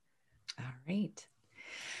Right.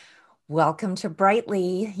 Welcome to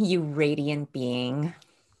Brightly, you radiant being.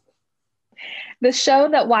 The show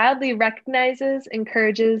that wildly recognizes,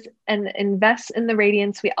 encourages, and invests in the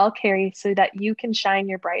radiance we all carry so that you can shine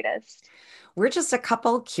your brightest. We're just a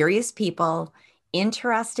couple curious people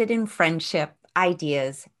interested in friendship,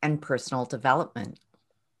 ideas, and personal development.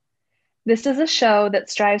 This is a show that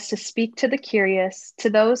strives to speak to the curious, to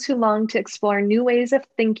those who long to explore new ways of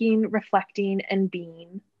thinking, reflecting, and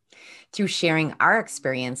being. Through sharing our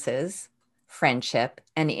experiences, friendship,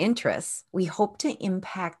 and interests, we hope to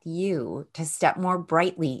impact you to step more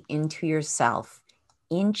brightly into yourself,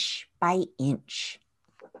 inch by inch.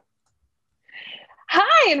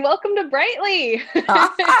 Hi, and welcome to Brightly.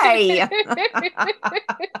 Hi.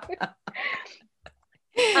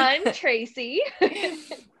 I'm Tracy.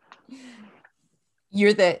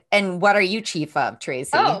 And what are you chief of,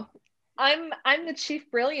 Tracy? Oh, I'm the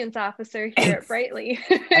Chief Brilliance Officer here at Brightly.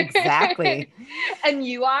 Exactly. And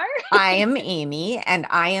you are? I am Amy, and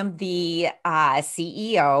I am the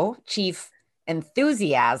CEO, Chief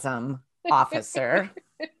Enthusiasm Officer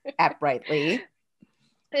at Brightly.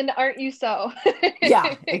 And aren't you so?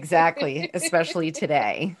 Yeah, exactly. Especially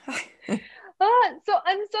today. So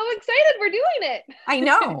I'm so excited we're doing it. I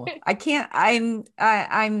know. I can't.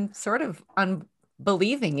 I'm sort of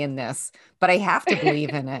unbelieving in this, but I have to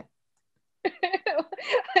believe in it.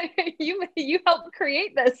 You helped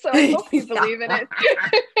create this, so I hope you believe in it.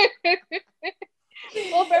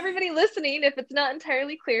 Well, for everybody listening, if it's not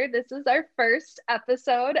entirely clear, this is our first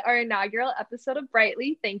episode, our inaugural episode of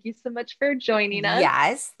Brightly. Thank you so much for joining us.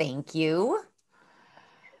 Yes, thank you.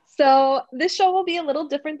 So this show will be a little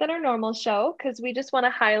different than our normal show because we just want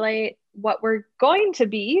to highlight what we're going to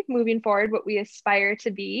be moving forward, what we aspire to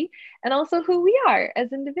be, and also who we are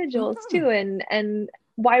as individuals Mhm. too, and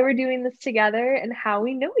why we're doing this together and how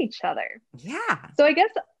we know each other. Yeah. So I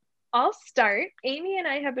guess I'll start. Amy and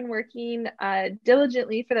I have been working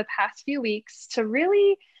diligently for the past few weeks to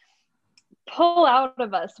really pull out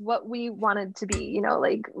of us what we wanted to be.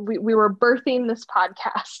 Like we were birthing this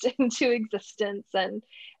podcast into existence and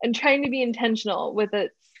trying to be intentional with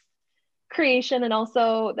its creation, and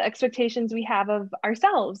also the expectations we have of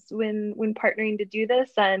ourselves when partnering to do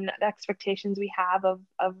this, and the expectations we have of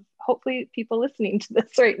hopefully people listening to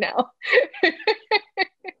this right now.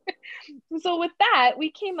 So with that,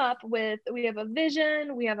 we have a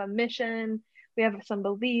vision, we have a mission, we have some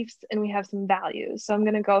beliefs, and we have some values. So I'm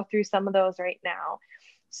going to go through some of those right now.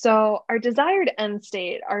 So our desired end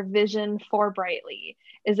state, our vision for Brightly,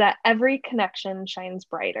 is that every connection shines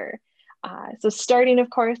brighter. So starting,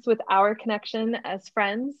 of course, with our connection as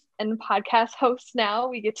friends and podcast hosts. Now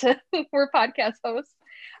we're podcast hosts.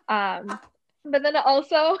 But then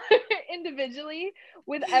also individually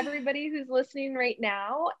with everybody who's listening right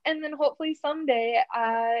now, and then hopefully someday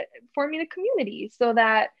forming a community so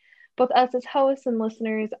that both us as hosts and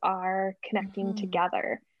listeners are connecting Mhm.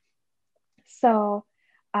 together. So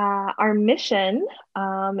our mission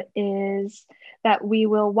is that we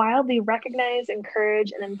will wildly recognize,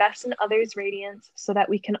 encourage, and invest in others' radiance so that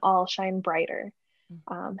we can all shine brighter.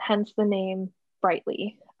 Hence the name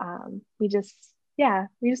Brightly. We just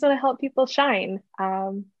want to help people shine.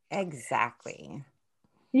 Exactly.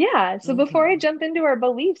 Yeah. So before I Mhm. jump into our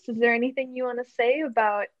beliefs, is there anything you want to say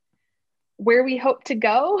about where we hope to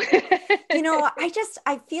go?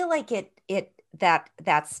 I feel like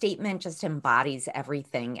that statement just embodies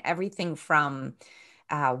everything from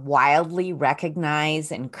wildly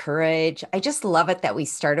recognize, encourage. I just love it that we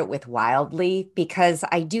started with wildly because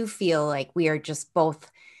I do feel like we are just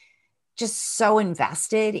both just so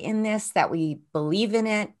invested in this that we believe in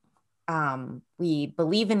it. We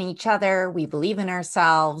believe in each other. We believe in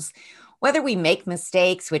ourselves. Whether we make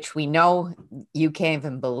mistakes, which we know you can't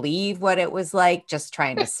even believe what it was like just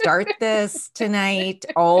trying to start this tonight.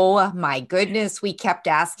 Oh my goodness. We kept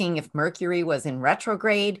asking if Mercury was in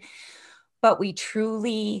retrograde, but we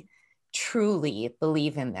truly, truly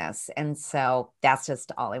believe in this. And so that's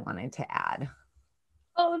just all I wanted to add.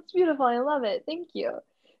 Oh, it's beautiful. I love it. Thank you.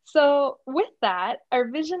 So, with that, our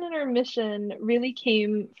vision and our mission really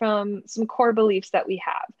came from some core beliefs that we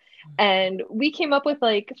have. And we came up with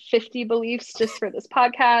like 50 beliefs just for this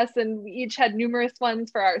podcast, and we each had numerous ones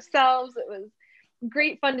for ourselves. It was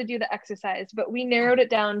great fun to do the exercise, but we narrowed it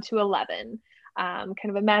down to 11, kind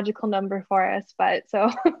of a magical number for us. But so,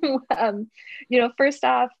 first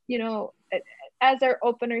off, as our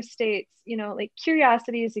opener states, like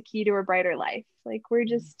curiosity is the key to a brighter life. Like we're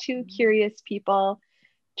just two curious people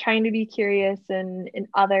trying to be curious in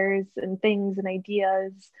others and things and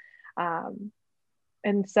ideas. Um,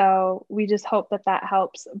 and so we just hope that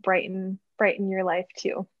helps brighten your life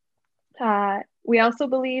too. We also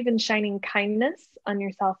believe in shining kindness on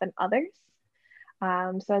yourself and others.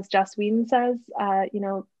 So as Joss Whedon says,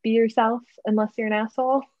 be yourself unless you're an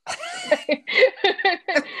asshole.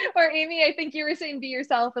 Or Amy, I think you were saying be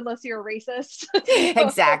yourself unless you're a racist.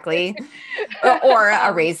 Exactly. Or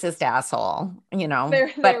a racist asshole, but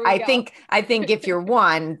there we go. I think if you're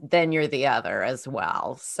one, then you're the other as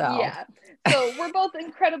well. So yeah. So we're both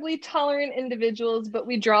incredibly tolerant individuals, but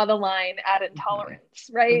we draw the line at intolerance,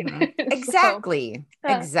 right? Exactly.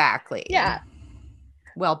 Exactly. Yeah.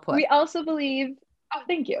 Well put. We also believe,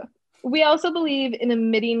 thank you. We also believe in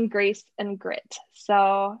emitting grace and grit.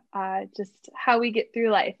 So just how we get through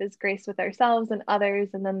life is grace with ourselves and others,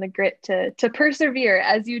 and then the grit to persevere,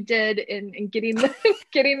 as you did in getting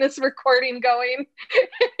getting this recording going,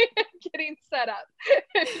 getting set up.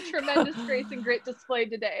 Tremendous grace and grit displayed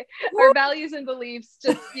today. Our values and beliefs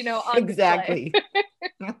just, on exactly.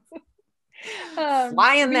 display.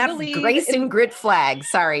 Flying that grace and grit flag.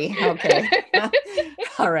 Sorry. Okay.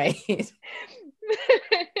 All right.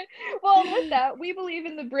 Well, with that, we believe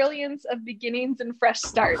in the brilliance of beginnings and fresh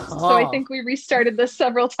starts. So I think we restarted this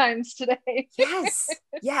several times today. Yes.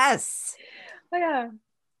 Yes. Yeah.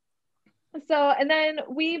 So, and then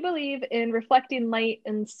we believe in reflecting light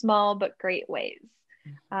in small but great ways.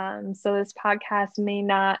 So this podcast may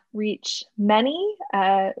not reach many,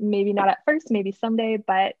 maybe not at first, maybe someday,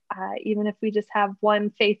 but even if we just have one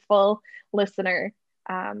faithful listener,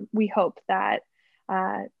 we hope that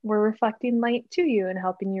we're reflecting light to you and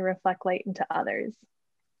helping you reflect light into others.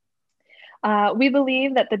 We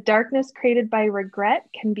believe that the darkness created by regret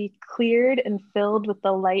can be cleared and filled with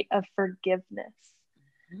the light of forgiveness.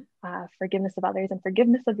 Forgiveness of others and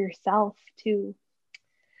forgiveness of yourself too.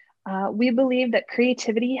 We believe that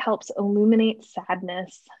creativity helps illuminate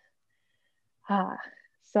sadness.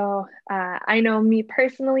 So I know me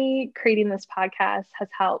personally, creating this podcast has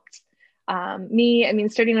helped me. I mean,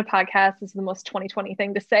 starting a podcast is the most 2020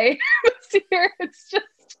 thing to say this year. It's just,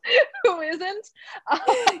 who isn't?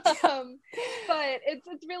 But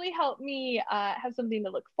it's really helped me have something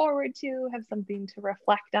to look forward to, have something to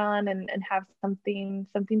reflect on, and have something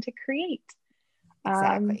to create.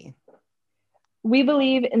 Exactly. We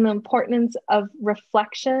believe in the importance of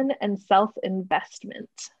reflection and self-investment.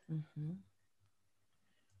 Mm-hmm.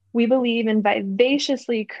 We believe in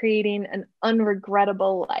vivaciously creating an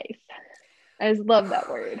unregrettable life. I just love that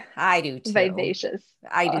word. I do too. Vivacious.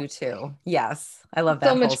 I do too. Yes. I love that.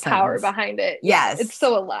 So much power behind it. Yes. Yeah, it's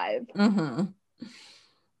so alive. Mm-hmm.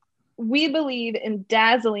 We believe in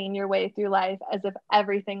dazzling your way through life as if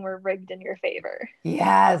everything were rigged in your favor.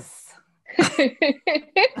 Yes.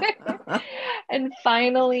 And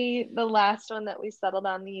finally, the last one that we settled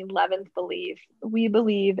on, the 11th belief, we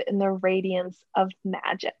believe in the radiance of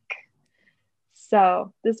magic.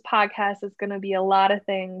 So this podcast is going to be a lot of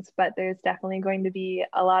things, but there's definitely going to be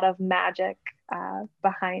a lot of magic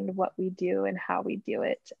behind what we do and how we do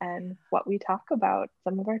it and what we talk about,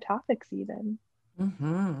 some of our topics even.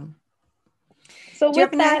 Mm-hmm. So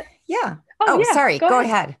with that, yeah. Yeah, sorry. Go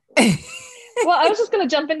ahead. Well, I was just going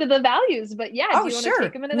to jump into the values, but yeah, do you want to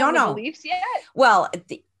take a minute on the beliefs yet? Well,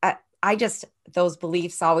 those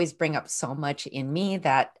beliefs always bring up so much in me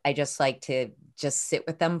that I just like to just sit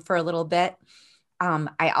with them for a little bit.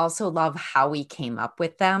 I also love how we came up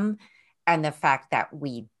with them and the fact that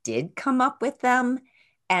we did come up with them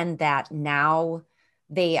and that now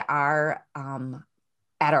they are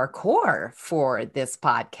at our core for this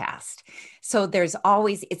podcast. So there's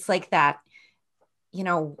always, it's like that,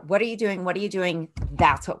 what are you doing? What are you doing?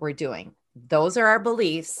 That's what we're doing. Those are our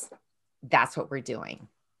beliefs. That's what we're doing.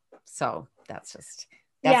 So that's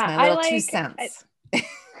my little 2 cents.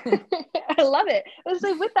 I love it. I was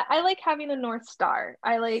like, with that, I like having a North Star.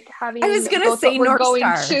 I like having. I was going to say North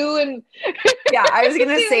Star. And yeah, I was going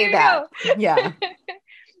to say that. Yeah.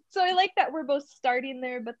 So I like that we're both starting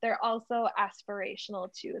there, but they're also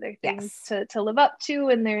aspirational too. They're things to live up to,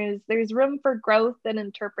 and there's room for growth and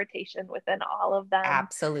interpretation within all of them.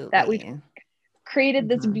 Absolutely. That we've created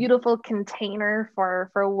this beautiful container for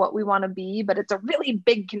what we want to be, but it's a really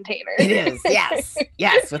big container. It is. Yes.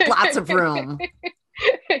 Yes. With lots of room.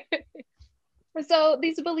 So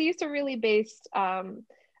these beliefs are really based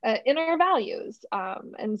in our values.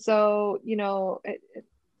 And so,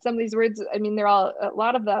 some of these words, I mean, a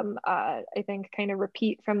lot of them, I think kind of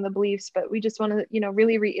repeat from the beliefs, but we just want to,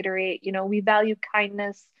 really reiterate, we value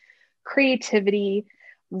kindness, creativity,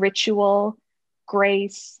 ritual,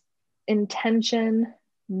 grace, intention,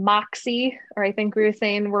 moxie, or I think we were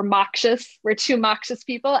saying we're moxious. We're 2 moxious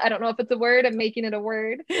people. I don't know if it's a word. I'm making it a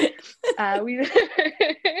word.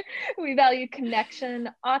 We value connection,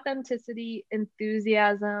 authenticity,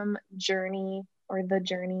 enthusiasm, journey, or the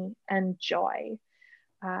journey, and joy.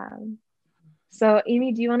 Um, so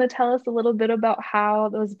Amy, do you want to tell us a little bit about how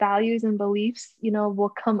those values and beliefs,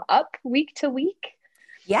 will come up week to week?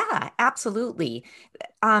 Yeah, absolutely.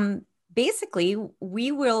 Um, Basically,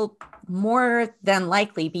 we will more than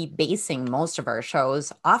likely be basing most of our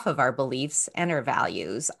shows off of our beliefs and our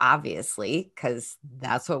values, obviously, because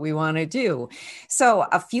that's what we want to do. So,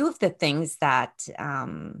 a few of the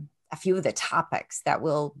topics that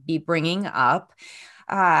we'll be bringing up,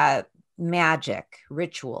 uh, magic,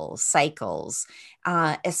 rituals, cycles,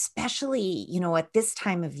 especially, at this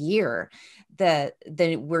time of year, the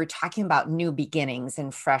we're talking about new beginnings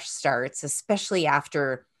and fresh starts, especially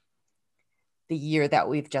after the year that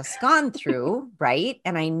we've just gone through, right?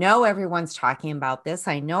 And I know everyone's talking about this.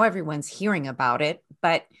 I know everyone's hearing about it,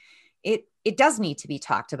 but it does need to be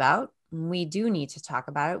talked about. We do need to talk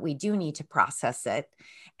about it. We do need to process it.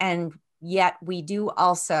 And yet we do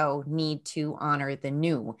also need to honor the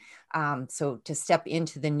new. So to step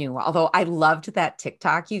into the new, although I loved that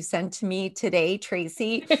TikTok you sent to me today,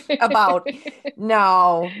 Tracy, about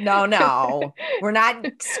no, no, no, we're not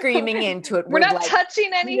screaming into it. We're not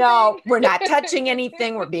touching anything. No, we're not touching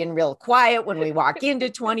anything. We're being real quiet when we walk into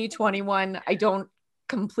 2021. I don't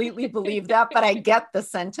completely believe that, but I get the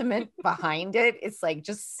sentiment behind it. It's like,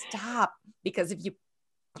 just stop, because if you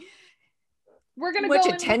we're going to much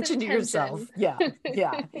go attention to yourself. Yeah.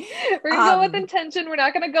 Yeah. We're going to go with intention. We're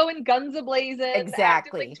not going to go in guns a-blazing.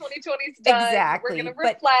 Exactly. Like 2020's done. Exactly. We're going to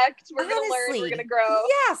reflect. We're going to learn. We're going to grow.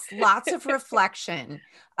 Yes. Lots of reflection.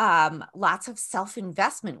 Lots of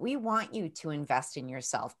self-investment. We want you to invest in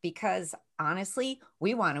yourself because honestly,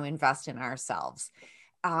 we want to invest in ourselves.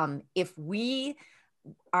 If we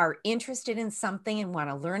are interested in something and want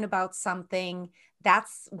to learn about something,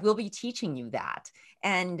 we'll be teaching you that.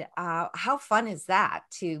 And how fun is that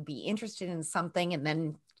to be interested in something and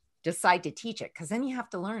then decide to teach it? Because then you have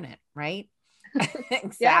to learn it, right?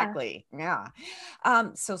 Exactly. Yeah.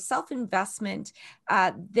 So self-investment,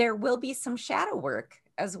 there will be some shadow work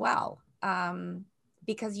as well,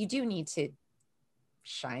 because you do need to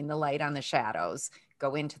shine the light on the shadows,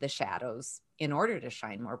 go into the shadows in order to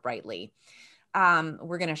shine more brightly.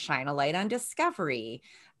 We're going to shine a light on discovery,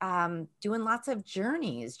 doing lots of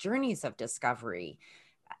journeys of discovery,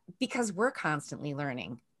 because we're constantly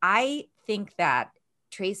learning. I think that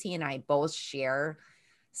Tracy and I both share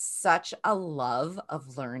such a love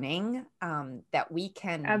of learning, that we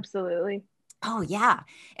can. Absolutely. Oh, yeah.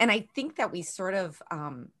 And I think that we sort of,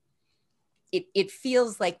 it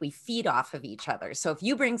feels like we feed off of each other. So if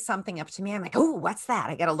you bring something up to me, I'm like, oh, what's that?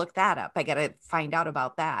 I got to look that up. I got to find out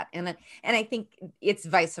about that. And I think it's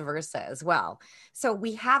vice versa as well. So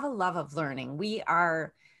we have a love of learning. We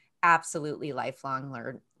are absolutely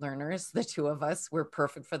lifelong learners. The two of us, we're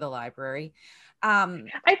perfect for the library.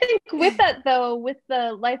 I think with that though, with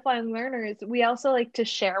the lifelong learners, we also like to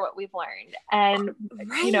share what we've learned and,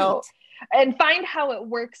 right. And find how it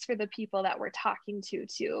works for the people that we're talking to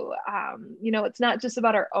too. It's not just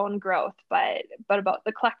about our own growth, but about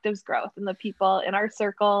the collective's growth and the people in our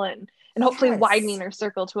circle and hopefully widening our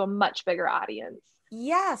circle to a much bigger audience.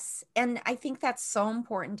 Yes. And I think that's so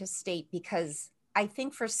important to state, because I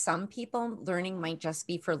think for some people, learning might just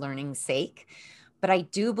be for learning's sake. But I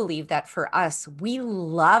do believe that for us, we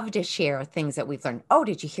love to share things that we've learned. Oh,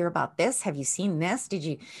 did you hear about this? Have you seen this? Did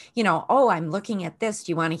you, oh, I'm looking at this.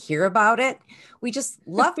 Do you want to hear about it? We just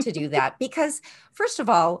love to do that because, first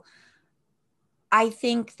of all, I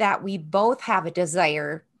think that we both have a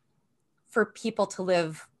desire for people to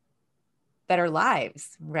live better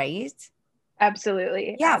lives, right?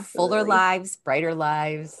 Absolutely. Yeah, absolutely. Fuller lives, brighter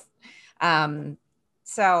lives.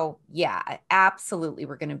 So yeah, absolutely.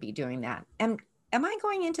 We're going to be doing that. And am I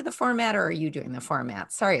going into the format or are you doing the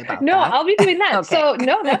format? Sorry about that. No, I'll be doing that. Okay. So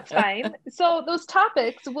no, that's fine. So those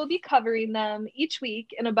topics, we'll be covering them each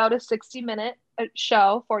week in about a 60-minute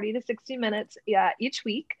show, 40 to 60 minutes each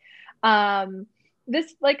week.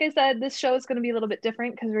 This, like I said, this show is going to be a little bit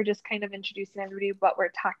different because we're just kind of introducing everybody what we're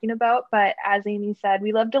talking about. But as Amy said,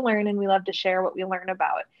 we love to learn and we love to share what we learn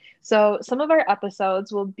about. So some of our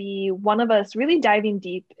episodes will be one of us really diving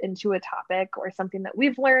deep into a topic or something that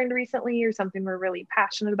we've learned recently or something we're really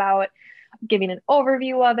passionate about, giving an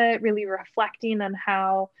overview of it, really reflecting on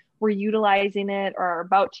how we're utilizing it or are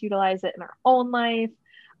about to utilize it in our own life.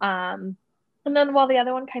 And then while the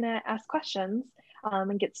other one kind of asks questions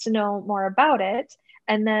and gets to know more about it.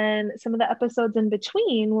 And then some of the episodes in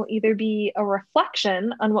between will either be a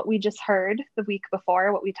reflection on what we just heard the week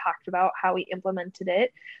before, what we talked about, how we implemented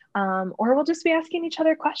it, or we'll just be asking each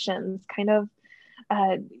other questions, kind of,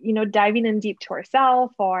 diving in deep to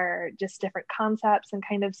ourselves or just different concepts and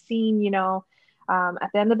kind of seeing, at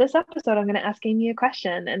the end of this episode, I'm going to ask Amy a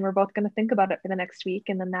question, and we're both going to think about it for the next week,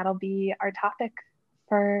 and then that'll be our topic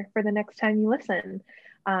for the next time you listen.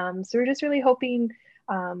 So we're just really hoping,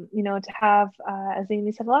 to have, as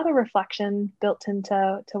Amy said, a lot of reflection built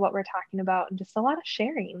into what we're talking about, and just a lot of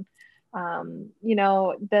sharing.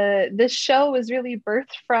 This show was really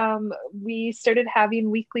birthed from, we started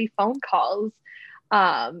having weekly phone calls.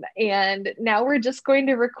 And now we're just going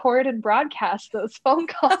to record and broadcast those phone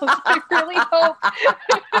calls. I really hope.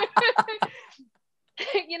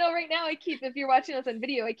 Right now if you're watching us on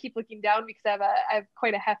video, I keep looking down because I have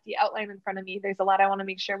quite a hefty outline in front of me. There's a lot I want to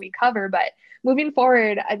make sure we cover, but moving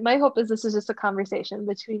forward, my hope is this is just a conversation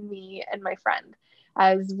between me and my friend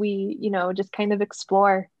as we, just kind of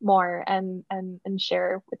explore more and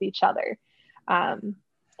share with each other.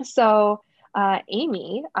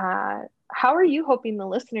 Amy, how are you hoping the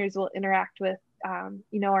listeners will interact with,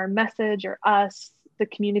 our message, or us, the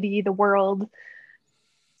community, the world?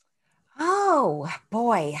 Oh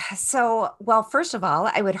boy. So, well, first of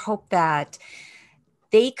all, I would hope that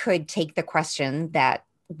they could take the question that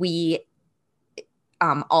we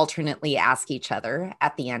alternately ask each other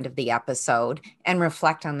at the end of the episode and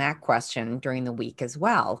reflect on that question during the week as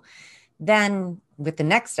well. Then with the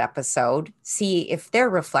next episode, see if their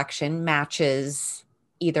reflection matches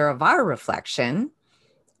either of our reflection.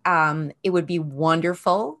 It would be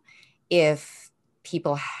wonderful if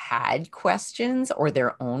people had questions or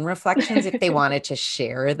their own reflections, if they wanted to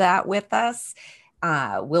share that with us.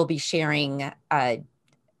 We'll be sharing an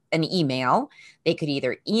email. They could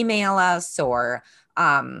either email us, or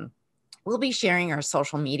we'll be sharing our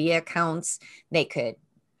social media accounts. They can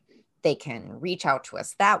reach out to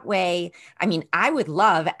us that way. I mean, I would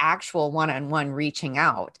love actual one-on-one reaching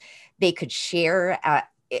out. They could share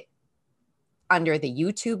under the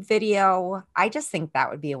YouTube video. I just think that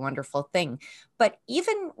would be a wonderful thing. But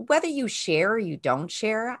even whether you share or you don't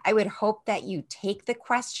share, I would hope that you take the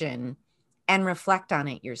question and reflect on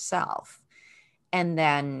it yourself, and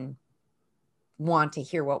then want to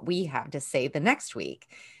hear what we have to say the next week.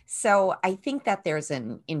 So I think that there's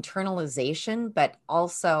an internalization, but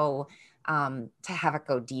also to have it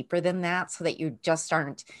go deeper than that, so that you just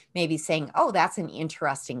aren't maybe saying, oh, that's an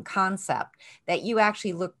interesting concept, that you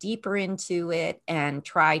actually look deeper into it and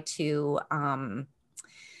try to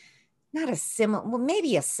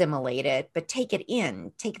maybe assimilate it, but take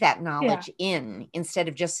that knowledge in, instead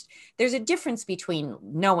of just, there's a difference between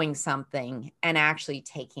knowing something and actually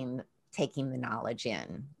taking the knowledge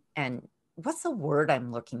in. And what's the word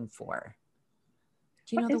I'm looking for?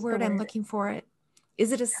 Do you know the word I'm looking for?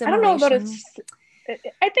 Is it assimilation? I don't know about it.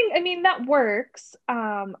 I mean, that works.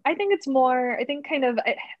 I think it's more, kind of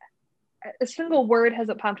a single word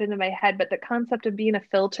hasn't popped into my head, but the concept of being a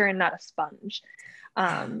filter and not a sponge.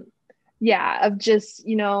 Of just,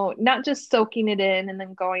 not just soaking it in and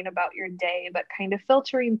then going about your day, but kind of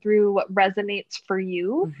filtering through what resonates for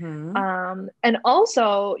you. Mm-hmm. And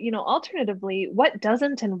also, alternatively, what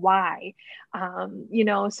doesn't and why.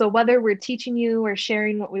 So whether we're teaching you or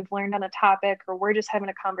sharing what we've learned on a topic, or we're just having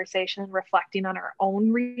a conversation and reflecting on our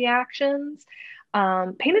own reactions,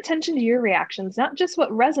 paying attention to your reactions, not just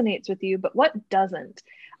what resonates with you, but what doesn't.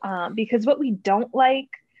 Because what we don't like,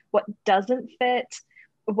 what doesn't fit,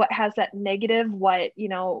 what has that negative, what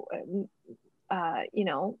might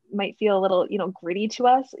feel a little gritty to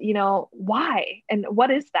us, why, and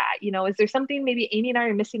what is that? Is there something maybe Amy and I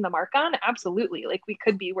are missing the mark on? Absolutely. Like, we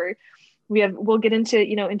could be, where we'll get into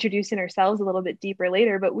introducing ourselves a little bit deeper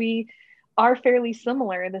later, but we are fairly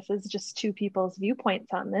similar. This is just two people's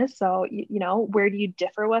viewpoints on this. So where do you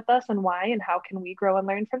differ with us, and why, and how can we grow and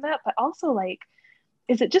learn from that? But also, like,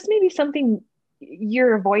 is it just maybe something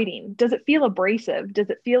you're avoiding? Does it feel abrasive? Does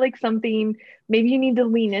it feel like something maybe you need to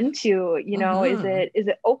lean into? Mm-hmm. Is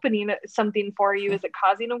it opening something for you? Is it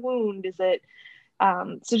causing a wound? Is it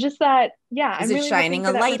so just that? Yeah, Is I'm it really shining a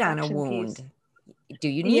for that light on a reflection wound? piece. Do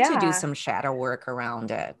you need to do Yeah. some shadow work around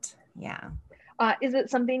it? Yeah. Is it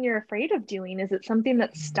something you're afraid of doing? Is it something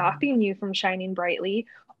that's stopping you from shining brightly?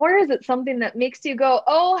 Or is it something that makes you go,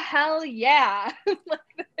 oh, hell yeah? Is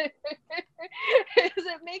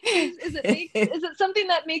it something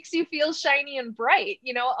that makes you feel shiny and bright,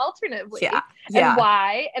 alternately? Yeah. And Yeah.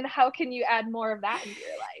 why? And how can you add more of that into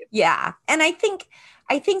your life? Yeah. And I think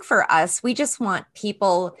for us, we just want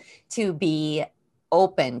people to be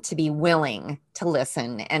open, to be willing to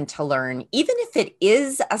listen and to learn, even if it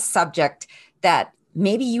is a subject that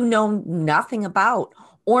maybe you know nothing about,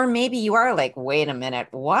 or maybe you are like, wait a minute,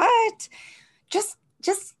 what? Just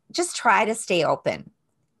try to stay open.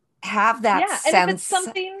 Have that Yeah. And if it's sense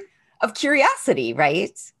something, of curiosity,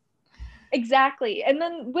 right? Exactly. And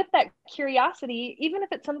then with that curiosity, even if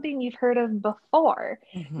it's something you've heard of before,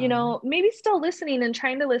 Mm-hmm. maybe still listening and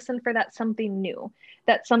trying to listen for that something new,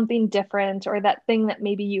 that something different, or that thing that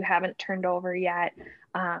maybe you haven't turned over yet.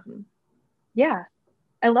 Um, yeah,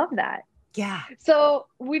 I love that. Yeah. So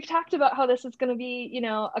we've talked about how this is going to be,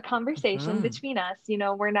 a conversation Mm-hmm. between us.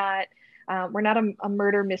 We're not a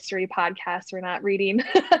murder mystery podcast. We're not reading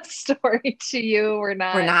a story to you. We're We're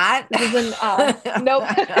not. not. This isn't. Nope.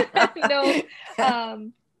 No.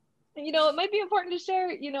 Um, it might be important to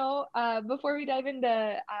share, before we dive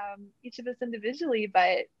into each of us individually,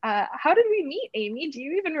 but how did we meet, Amy? Do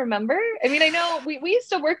you even remember? I mean, I know we used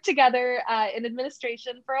to work together in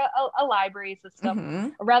administration for a library system, Mm-hmm.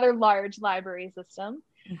 a rather large library system.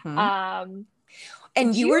 Mm-hmm. Um,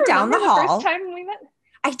 And do you were you down remember the the first hall. time we met?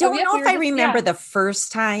 I Oh, don't yep, know we if were I just, remember yeah. the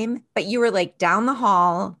first time, but you were like down the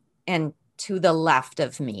hall and to the left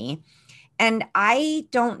of me. And I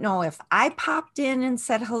don't know if I popped in and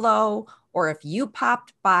said hello or if you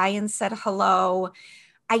popped by and said hello.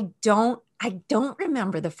 I don't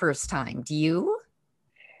remember the first time. Do you?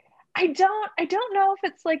 I don't know if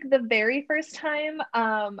it's like the very first time.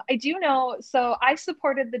 I do know, so I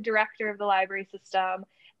supported the director of the library system,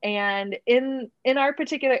 and in our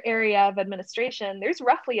particular area of administration, there's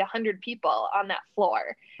roughly 100 people on that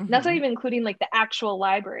floor. And that's not Mm-hmm. even including like the actual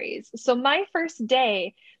libraries. So my first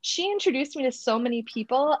day, she introduced me to so many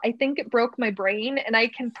people. I think it broke my brain, and I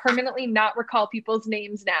can permanently not recall people's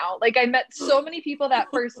names now. Like I met so many people that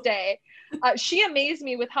first day. She amazed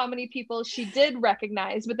me with how many people she did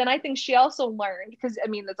recognize, but then I think she also learned, because I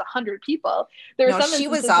mean, there's 100 people. There were No, some she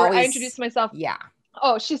was instances where I always, introduced myself. yeah,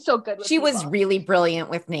 Oh, she's so good with she was people. really brilliant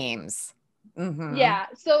with names. Mm-hmm. Yeah.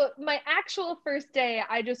 So my actual first day,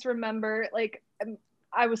 I just remember like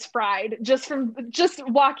I was fried just from just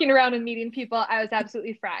walking around and meeting people. I was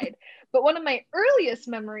absolutely fried. But one of my earliest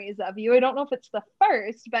memories of you, I don't know if it's the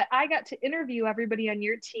first, but I got to interview everybody on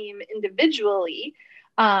your team individually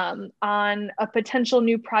on a potential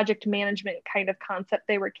new project management kind of concept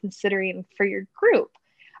they were considering for your group.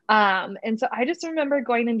 And so I just remember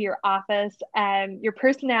going into your office and your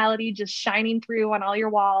personality just shining through on all your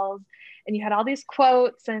walls. And you had all these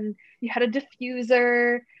quotes and you had a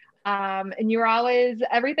diffuser. And you were always,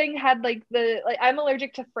 everything had like I'm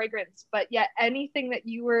allergic to fragrance, but yet anything that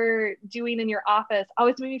you were doing in your office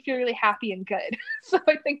always made me feel really happy and good. So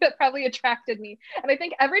I think that probably attracted me. And I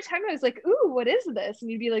think every time I was like, ooh, what is this?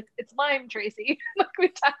 And you'd be like, it's lime, Tracy. Like we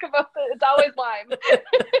talk about it's always lime.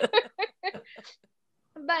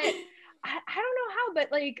 But I don't know how,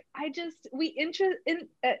 but like I just we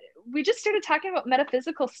just started talking about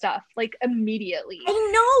metaphysical stuff like immediately.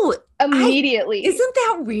 I know. I Immediately. Isn't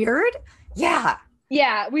that weird? Yeah.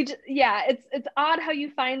 Yeah, it's odd how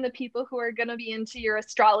you find the people who are going to be into your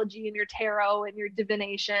astrology and your tarot and your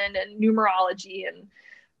divination and numerology and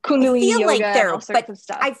I kundalini feel like yoga and all there, sorts but of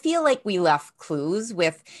stuff. I feel like we left clues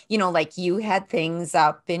with, like you had things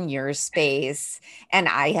up in your space and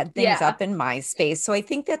I had things Yeah. up in my space. So I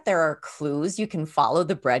think that there are clues. You can follow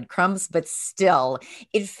the breadcrumbs, but still,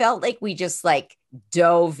 it felt like we just like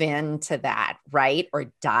dove into that, right? Or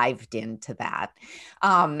dived into that. It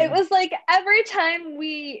Um, was like every time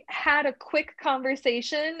we had a quick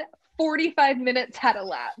conversation, 45 minutes had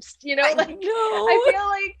elapsed. I Like I know. feel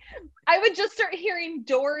like I would just start hearing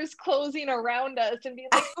doors closing around us and be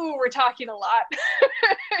like, ooh, we're talking a lot.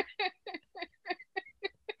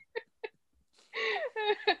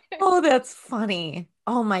 Oh, that's funny.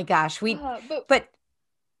 Oh my gosh. But But,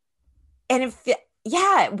 and if,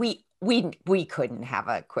 yeah, we couldn't have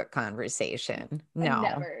a quick conversation. No.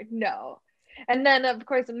 never, no. And then, of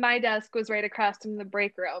course, my desk was right across from the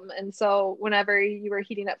break room. And so, whenever you were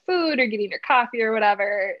heating up food or getting your coffee or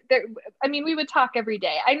whatever, I mean, we would talk every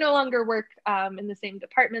day. I no longer work in the same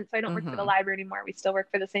department, so I don't work for the Hmm. library anymore. We still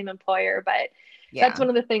work for the same employer, but that's Yeah. one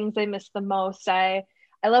of the things I miss the most. I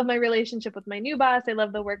love my relationship with my new boss. I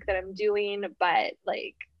love the work that I'm doing, but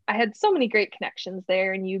like, I had so many great connections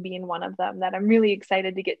there, and you being one of them, that I'm really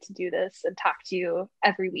excited to get to do this and talk to you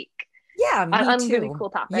every week Yeah, me on really too. cool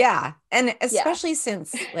topics. Yeah. And Yeah. especially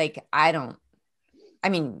since like I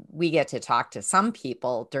mean, we get to talk to some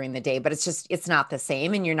people during the day, but it's not the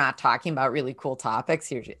same. And you're not talking about really cool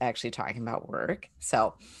topics. You're actually talking about work.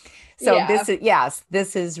 So Yeah. this is, yes,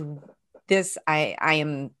 this, I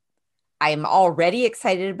am already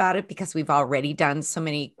excited about it because we've already done so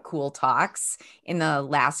many cool talks in the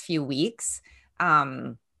last few weeks.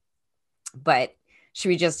 Um, but should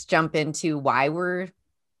we just jump into why we're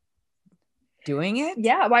doing it?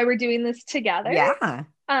 Yeah. Why we're doing this together. Yeah.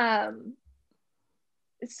 Um,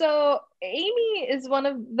 so Amy is one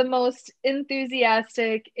of the most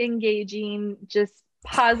enthusiastic, engaging, just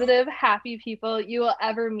positive, happy people you will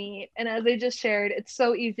ever meet. And as I just shared, it's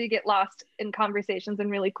so easy to get lost in conversations and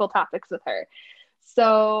really cool topics with her.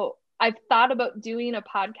 So I've thought about doing a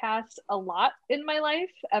podcast a lot in my life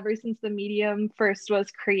ever since the medium first was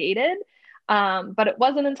created. But it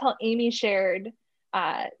wasn't until Amy shared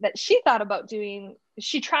that she thought about doing,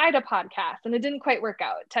 she tried a podcast and it didn't quite work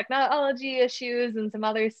out. Technology issues and some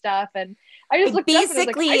other stuff. And I just looked up and I was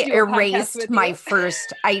like, I do a podcast with my you.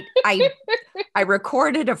 first, I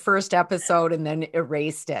recorded a first episode and then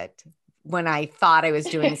erased it when I thought I was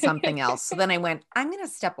doing something else. So then I went, I'm going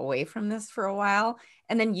to step away from this for a while.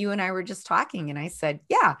 And then you and I were just talking and I said,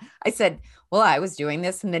 yeah, I said, well, I was doing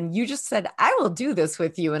this. And then you just said, I will do this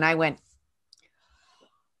with you. And I went,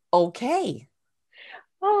 okay.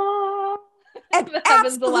 Oh,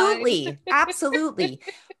 absolutely. Absolutely.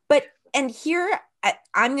 But, and here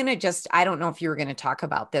I'm going to just, I don't know if you were going to talk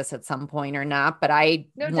about this at some point or not, but I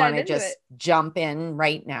want to just jump in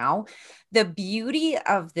right now. The beauty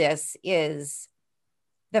of this is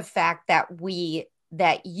the fact that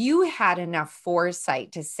that you had enough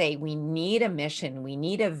foresight to say, we need a mission, we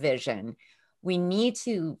need a vision, we need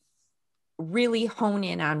to really hone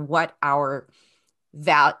in on what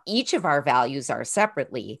each of our values are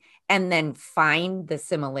separately, and then find the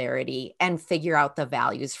similarity and figure out the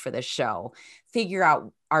values for the show, figure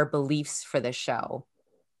out our beliefs for the show.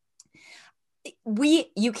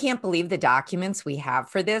 You can't believe the documents we have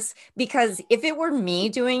for this, because if it were me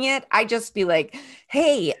doing it, I'd just be like,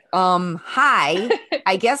 hey, hi,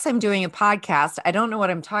 I guess I'm doing a podcast. I don't know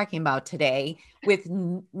what I'm talking about today, with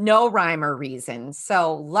no rhyme or reason.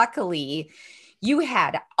 So luckily you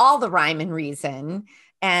had all the rhyme and reason,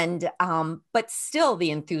 and, but still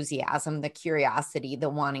the enthusiasm, the curiosity, the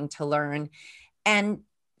wanting to learn. And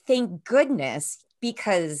thank goodness,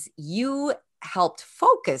 because you helped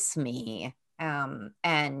focus me.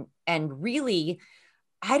 And really,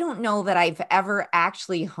 I don't know that I've ever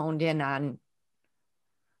actually honed in on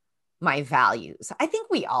my values. I think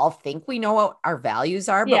we all think we know what our values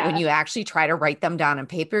are, but when you actually try to write them down on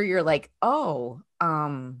paper, you're like, oh,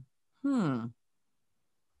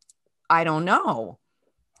 I don't know.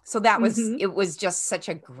 So that was, it was just such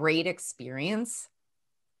a great experience.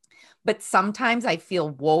 But sometimes I feel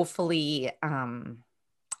woefully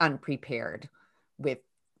unprepared with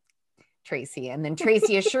Tracy, and then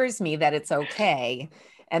Tracy assures me that it's okay,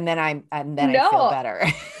 and then I feel better.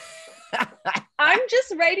 I'm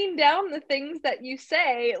just writing down the things that you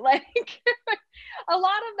say, like a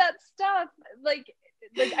lot of that stuff, like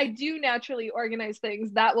I do naturally organize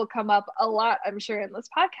things that will come up a lot, I'm sure, in this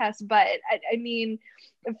podcast. But I mean,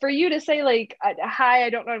 for you to say like, hi,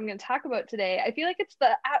 I don't know what I'm going to talk about today, I feel like it's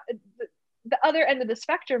the other end of the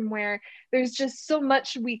spectrum, where there's just so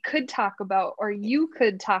much we could talk about, or you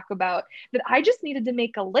could talk about, that I just needed to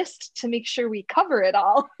make a list to make sure we cover it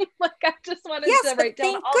all. Like I just wanted to write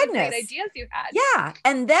down all the great ideas you had. Yeah.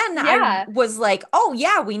 And then I was like, oh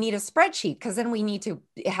yeah, we need a spreadsheet, because then we need to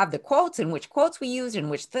have the quotes and which quotes we used and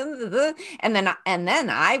which, and then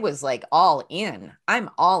I was like, all in. I'm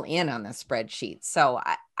all in on the spreadsheet. So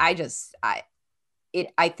I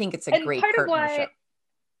think it's a great partnership.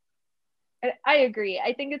 I agree.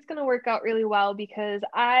 I think it's going to work out really well, because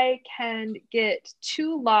I can get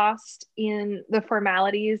too lost in the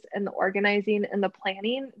formalities and the organizing and the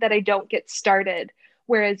planning that I don't get started.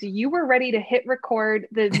 Whereas you were ready to hit record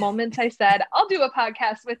the moment I said, I'll do a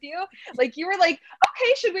podcast with you. Like you were like,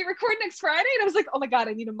 okay, should we record next Friday? And I was like, oh my God,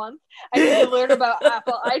 I need a month. I need to learn about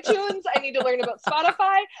Apple iTunes. I need to learn about Spotify.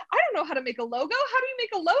 I don't know how to make a logo. How do you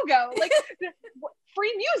make a logo? Like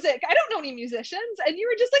free music. I don't know any musicians. And you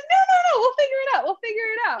were just like, no, we'll figure it out. We'll figure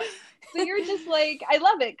it out. So you're just like, I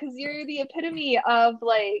love it, because you're the epitome of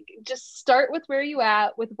like, just start with where you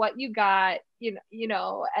at, with what you got, you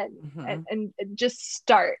know, and just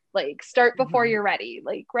start before you're ready.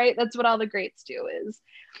 Like, right. That's what all the greats do is.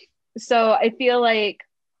 So I feel like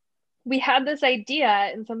we had this idea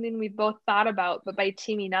and something we both thought about, but by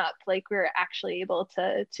teaming up, like we were actually able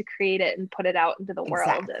to create it and put it out into the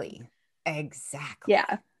world. Exactly.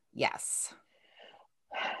 Yeah. Yes.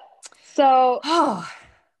 So,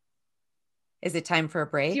 is it time for a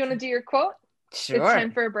break? Do you want to do your quote? Sure. It's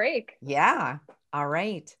time for a break. Yeah. All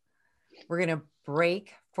right. We're going to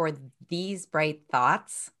break for these bright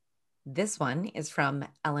thoughts. This one is from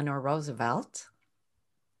Eleanor Roosevelt.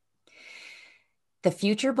 The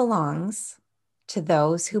future belongs to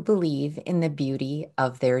those who believe in the beauty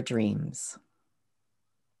of their dreams.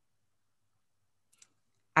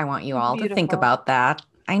 I want you all to think about that.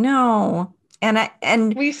 I know.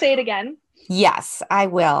 And will you say it again? Yes, I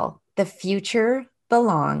will. The future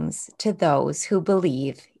belongs to those who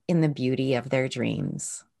believe in the beauty of their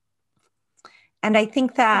dreams. And I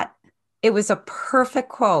think that it was a perfect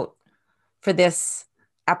quote for this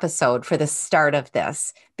episode, for the start of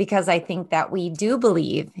this, because I think that we do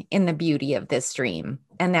believe in the beauty of this dream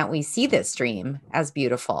and that we see this dream as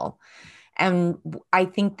beautiful. And I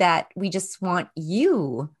think that we just want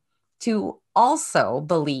you to also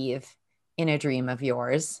believe in a dream of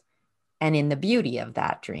yours and in the beauty of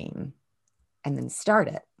that dream, and then start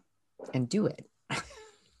it and do it.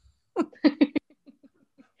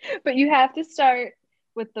 But you have to start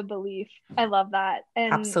with the belief. I love that.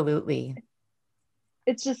 And Absolutely.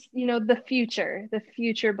 it's just, the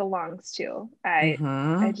future belongs to.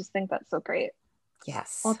 I just think that's so great. Well,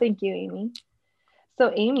 Yes. thank you, Amy.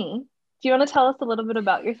 So, Amy, do you want to tell us a little bit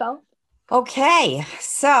about yourself? Okay,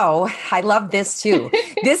 so I love this too.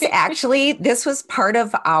 This was part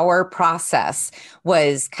of our process,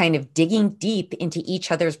 was kind of digging deep into each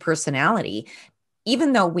other's personality.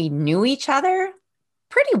 Even though we knew each other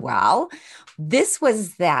pretty well, this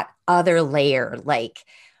was that other layer, like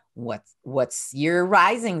what's your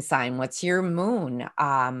rising sign? What's your moon?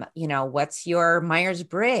 What's your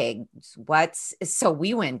Myers-Briggs? So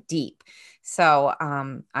we went deep. So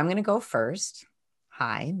I'm gonna go first.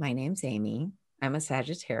 Hi, my name's Amy. I'm a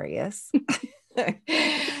Sagittarius.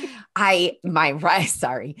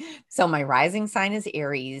 Sorry. So my rising sign is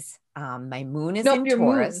Aries. My moon is Nope, in your moon.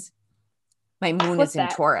 Taurus. My moon is What's in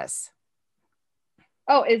that? Taurus.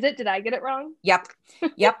 Oh, is it? Did I get it wrong? Yep.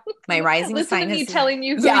 My rising Listen sign to me is telling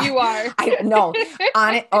you who you are. I know.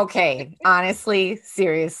 On it. Okay. Honestly,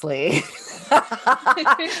 seriously.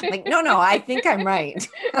 Like, no, I think I'm right.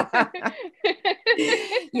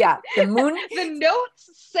 Yeah. The moon. The notes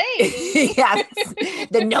say. Yes.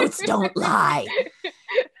 The notes don't lie.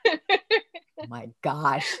 Oh my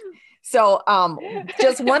gosh. So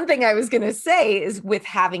just one thing I was going to say is, with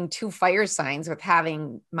having two fire signs, with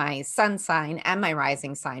having my sun sign and my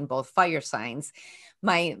rising sign, both fire signs,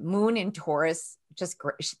 my moon in Taurus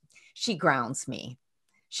she grounds me.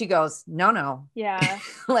 She goes, no. Yeah.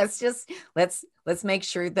 let's make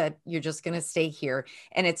sure that you're just going to stay here.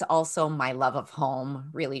 And it's also my love of home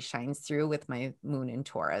really shines through with my moon in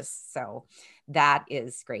Taurus. So that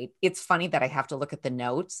is great. It's funny that I have to look at the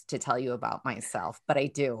notes to tell you about myself, but I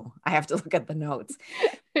do. I have to look at the notes.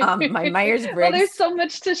 My Myers-Briggs. Well, there's so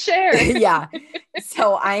much to share. Yeah.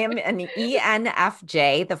 So I am an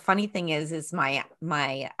ENFJ. The funny thing is my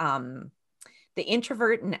the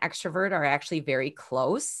introvert and extrovert are actually very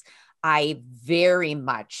close. I very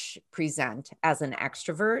much present as an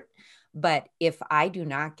extrovert, but if I do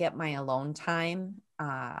not get my alone time,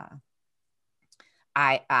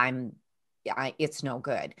 it's no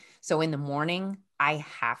good. So in the morning, it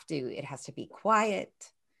has to be quiet.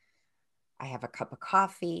 I have a cup of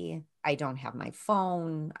coffee. I don't have my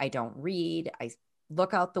phone. I don't read. I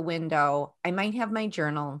look out the window. I might have my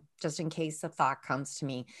journal just in case a thought comes to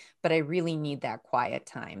me, but I really need that quiet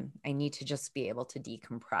time. I need to just be able to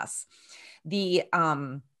decompress. The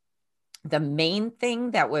main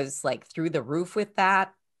thing that was like through the roof with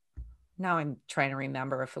that, now I'm trying to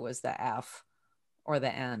remember if it was the F or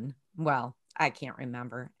the N. Well, I can't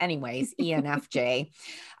remember. Anyways, ENFJ.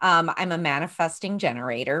 I'm a manifesting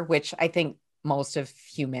generator, which I think most of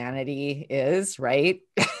humanity is, right?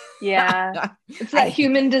 Yeah. It's that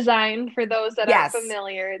human design for those that aren't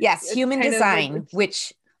familiar. It's human design,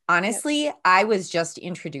 which honestly, I was just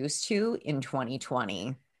introduced to in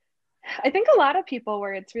 2020. I think a lot of people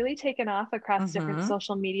where it's really taken off across different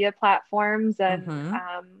social media platforms, and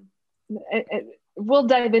we'll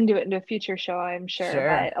dive into it in a future show, I'm sure.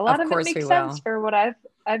 But a lot of it makes sense for what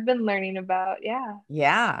I've been learning about. Yeah.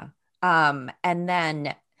 Yeah. And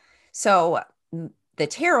then so the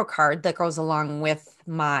tarot card that goes along with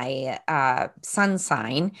my sun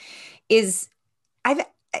sign is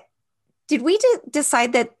did we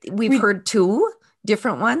decide that we've heard two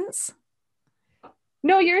different ones?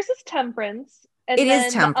 No, yours is Temperance. And it then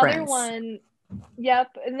is Temperance. The other one,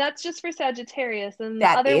 yep, and that's just for Sagittarius. And the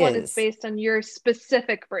other one is based on your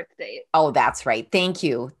specific birth date. Oh, that's right. Thank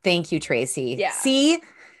you, Tracy. Yeah. See,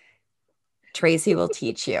 Tracy will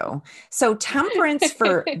teach you. So Temperance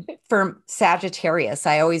for Sagittarius,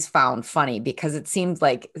 I always found funny because it seemed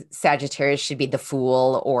like Sagittarius should be the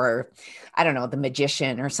fool, or I don't know, the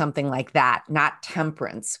magician or something like that, not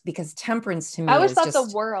Temperance, because Temperance to me I always is thought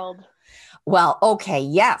just the world. Well, okay,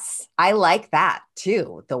 yes. I like that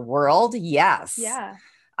too. The world, yes. Yeah.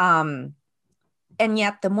 And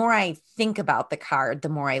yet the more I think about the card, the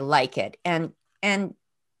more I like it. And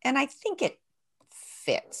I think it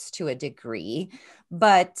fits to a degree.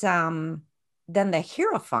 But then the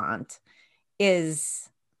Hierophant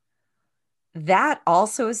that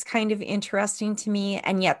also is kind of interesting to me.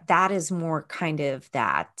 And yet that is more kind of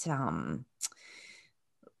that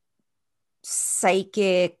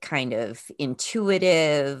psychic, kind of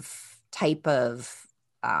intuitive type of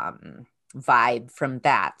vibe from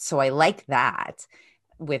that. So I like that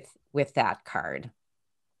with that card.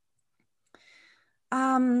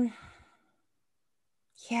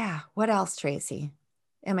 Yeah, what else, Tracy?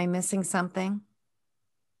 Am I missing something?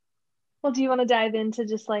 Well, do you want to dive into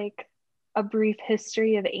just like a brief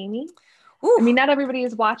history of Amy? I Ooh. mean, not everybody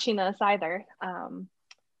is watching us either.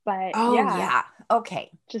 But Oh, yeah, yeah. Okay.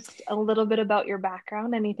 just a little bit about your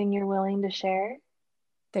background, anything you're willing to share.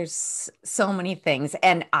 There's so many things,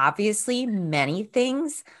 and obviously, many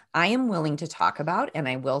things I am willing to talk about, and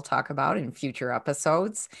I will talk about in future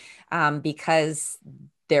episodes because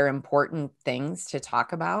they're important things to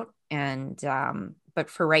talk about. And, but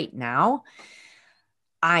for right now,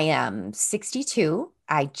 I am 62.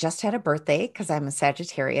 I just had a birthday because I'm a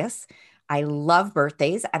Sagittarius. I love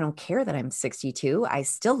birthdays. I don't care that I'm 62. I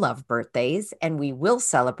still love birthdays, and we will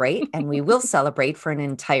celebrate, and we will celebrate for an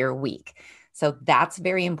entire week. So that's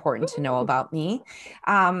very important to know Ooh. about me.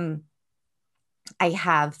 Um, I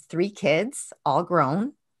have 3 kids, all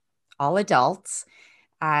grown, all adults.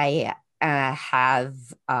 I have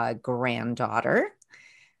a granddaughter.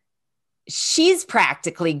 She's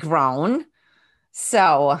practically grown.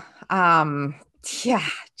 So, yeah,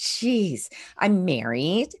 geez, I'm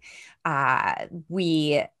married.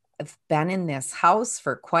 We have been in this house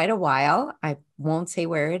for quite a while. I won't say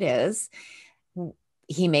where it is.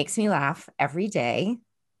 He makes me laugh every day,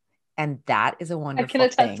 and that is a I can wonderful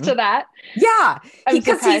attest to thing. that. Yeah, I'm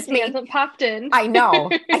because he's surprised he made, hasn't popped in. I know,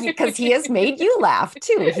 because he has made you laugh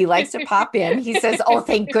too. He likes to pop in. He says, "Oh,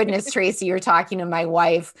 thank goodness, Tracy, you're talking to my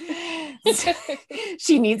wife.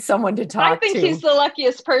 She needs someone to I talk think he's to." the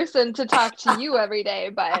luckiest person to talk to you every day,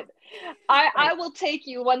 but I will take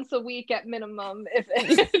you once a week at minimum if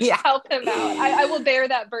to Yeah. help him out. I will bear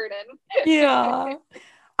that burden. Yeah.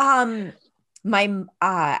 Um,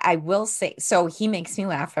 I will say, so he makes me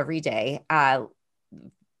laugh every day.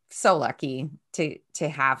 So lucky to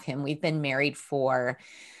have him. We've been married for,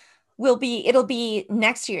 it'll be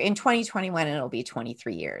next year in 2021, and it'll be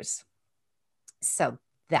 23 years. So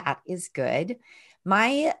that is good.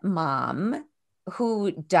 My mom,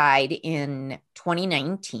 who died in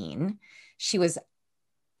 2019, she was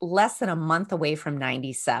less than a month away from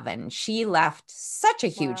 97. She left such a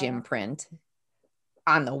huge Wow. imprint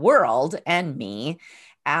on the world and me.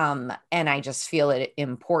 And I just feel it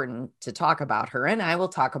important to talk about her. And I will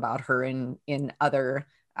talk about her in other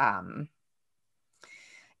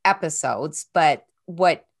episodes. But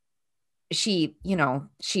what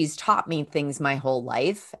she's taught me things my whole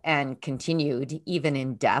life and continued even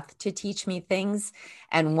in death to teach me things.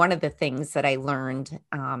 And one of the things that I learned,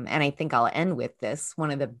 and I think I'll end with this,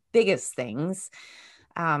 one of the biggest things,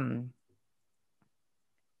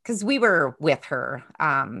 because we were with her,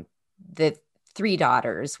 the 3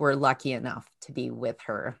 daughters were lucky enough to be with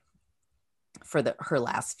her for her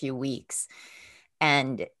last few weeks.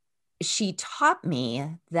 And she taught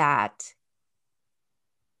me that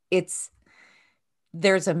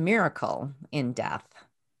there's a miracle in death,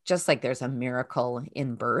 just like there's a miracle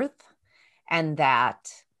in birth, and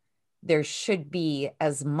that there should be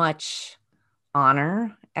as much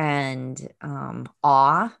honor and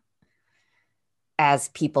awe as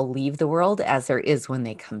people leave the world as there is when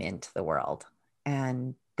they come into the world.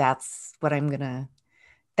 And that's what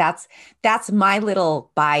that's my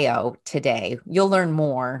little bio today. You'll learn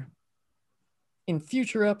more in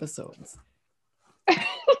future episodes.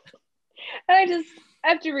 I just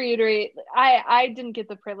have to reiterate, I didn't get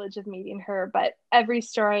the privilege of meeting her, but every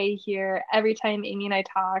story I hear, every time Amy and I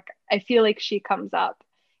talk, I feel like she comes up,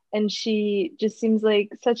 and she just seems like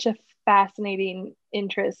such a fascinating,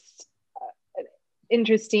 interesting,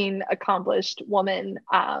 accomplished woman.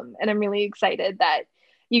 And I'm really excited that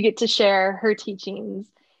you get to share her teachings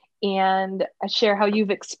and share how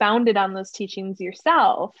you've expounded on those teachings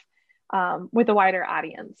yourself, with a wider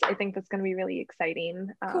audience. I think that's going to be really exciting,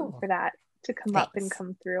 Cool. for that to come up and Thanks.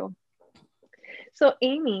 come through. So,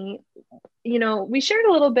 Amy, we shared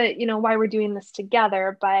a little bit, why we're doing this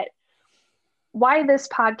together, but why this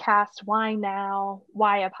podcast? Why now?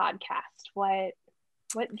 Why a podcast? What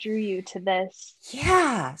drew you to this?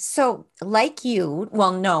 Yeah. So, like you,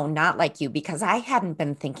 well, no, not like you, because I hadn't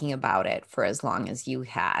been thinking about it for as long as you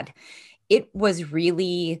had. It was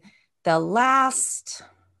really the last,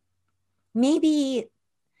 maybe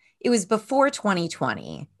it was before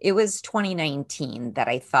 2020. It was 2019 that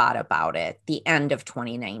I thought about it, the end of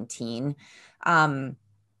 2019. My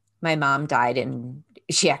mom died, and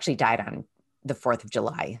she actually died on the 4th of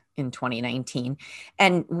July in 2019.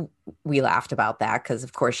 And we laughed about that because,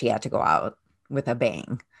 of course, she had to go out with a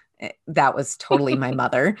bang. That was totally my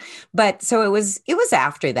mother. But so it was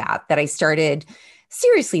after that that I started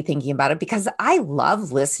seriously thinking about it, because I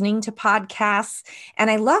love listening to podcasts and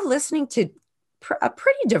I love listening to a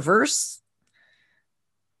pretty diverse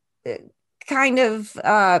uh, kind of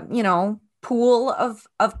pool of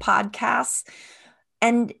podcasts.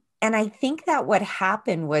 And I think that what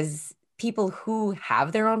happened was people who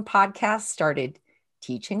have their own podcasts started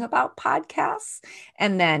teaching about podcasts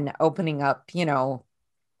and then opening up,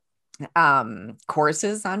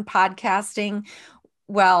 courses on podcasting.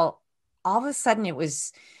 Well, all of a sudden it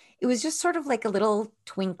was just sort of like a little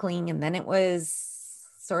twinkling, and then it was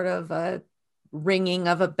sort of a ringing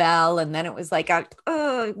of a bell, and then it was like,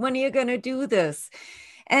 oh, when are you going to do this?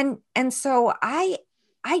 And so I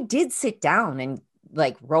did sit down and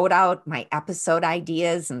like wrote out my episode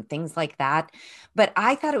ideas and things like that, but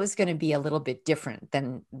I thought it was going to be a little bit different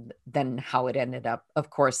than how it ended up. Of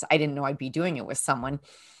course, I didn't know I'd be doing it with someone.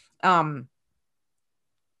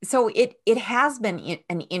 So it has been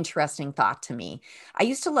an interesting thought to me. I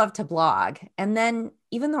used to love to blog, and then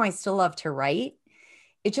even though I still love to write,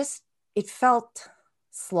 it felt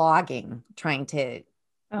slogging trying to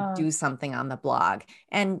do something on the blog.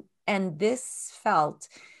 And this felt,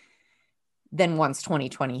 then once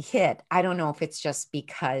 2020 hit, I don't know if it's just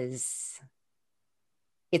because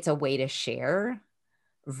it's a way to share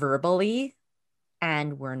verbally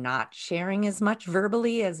and we're not sharing as much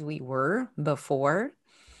verbally as we were before.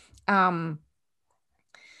 But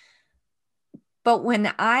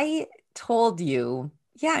when I told you,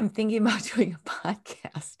 yeah, I'm thinking about doing a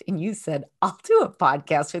podcast, and you said, I'll do a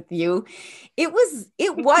podcast with you, it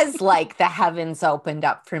was like the heavens opened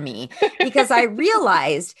up for me, because I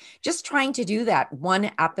realized just trying to do that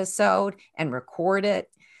one episode and record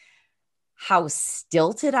it, how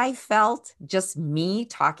stilted I felt, just me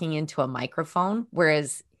talking into a microphone.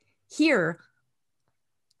 Whereas here,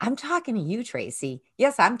 I'm talking to you, Tracy.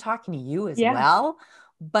 Yes, I'm talking to you as well.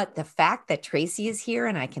 But the fact that Tracy is here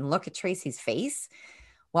and I can look at Tracy's face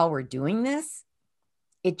while we're doing this,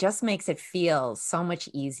 it just makes it feel so much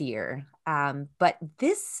easier. But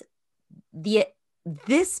this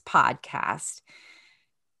podcast,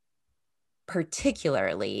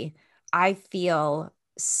 particularly, I feel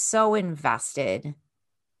so invested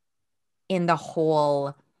in the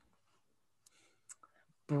whole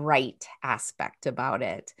bright aspect about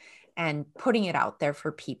it, and putting it out there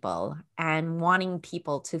for people and wanting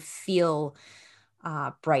people to feel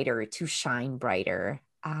brighter, to shine brighter.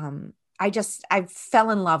 I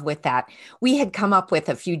fell in love with that. We had come up with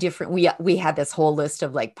a few different, we had this whole list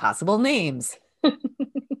of like possible names.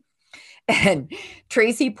 And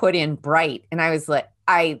Tracy put in bright, and I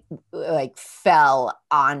fell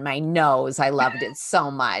on my nose. I loved it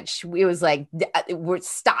so much. It was like,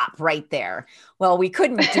 stop right there. Well, we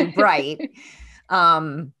couldn't do bright.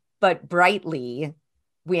 But brightly,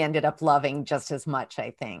 we ended up loving just as much,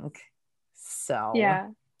 I think. So,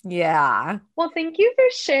 yeah. Well, thank you for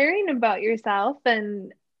sharing about yourself.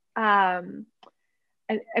 And I'm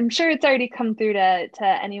sure it's already come through to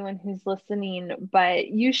anyone who's listening, but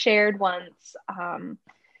you shared once,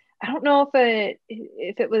 I don't know if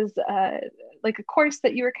it was like a course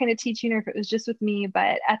that you were kind of teaching, or if it was just with me,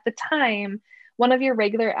 but at the time, one of your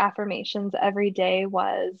regular affirmations every day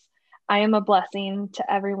was, I am a blessing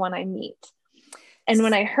to everyone I meet. And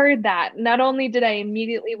when I heard that, not only did I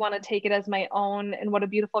immediately want to take it as my own, and what a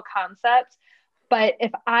beautiful concept, but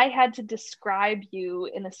if I had to describe you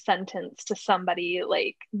in a sentence to somebody,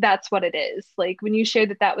 like, that's what it is. Like, when you shared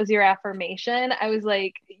that that was your affirmation, I was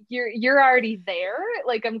like, you're already there.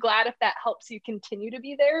 Like, I'm glad if that helps you continue to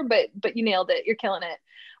be there, but you nailed it. You're killing it.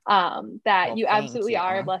 You absolutely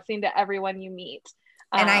are a blessing to everyone you meet.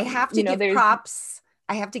 And I have to give props.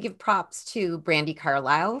 I have to give props to Brandi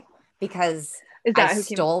Carlile, because I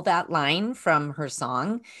stole that line from her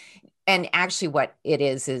song. And actually what it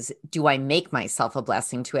is do I make myself a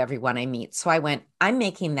blessing to everyone I meet? So I went, I'm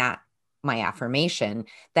making that my affirmation,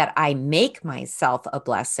 that I make myself a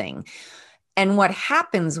blessing. And what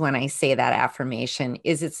happens when I say that affirmation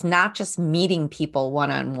is it's not just meeting people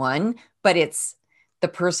one-on-one, but it's the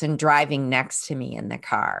person driving next to me in the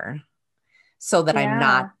car, so that I'm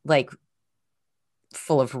not like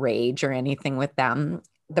full of rage or anything with them.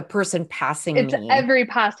 The person passing me. It's every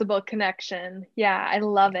possible connection. Yeah, I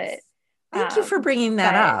love it. Thank you for bringing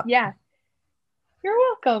that up. Yeah, you're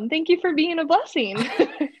welcome. Thank you for being a blessing.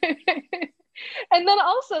 And then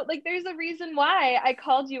also, like, there's a reason why I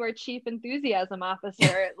called you our chief enthusiasm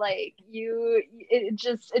officer. Like,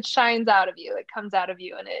 it shines out of you. It comes out of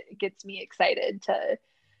you, and it gets me excited to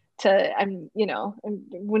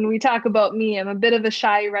when we talk about me, I'm a bit of a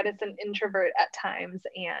shy, reticent introvert at times.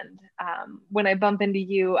 And when I bump into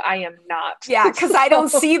you, I am not. Yeah, because I don't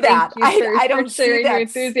see that. I don't see that. Your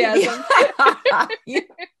enthusiasm.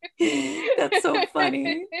 That's so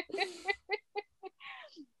funny.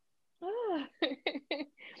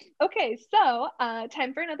 Okay, so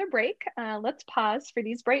time for another break. Let's pause for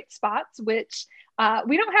these bright spots, which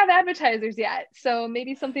we don't have advertisers yet. So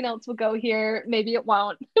maybe something else will go here. Maybe it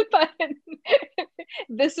won't. But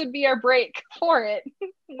this would be our break for it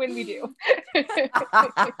when we do.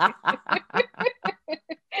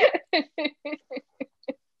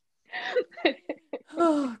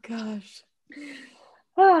 Oh, gosh.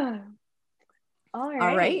 All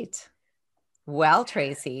right. Well,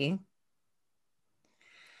 Tracy,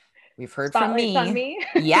 we've heard Spotlight's from on me.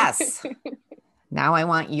 Yes. Now I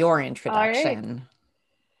want your introduction.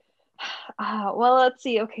 Well, let's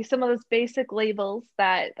see. Okay, some of those basic labels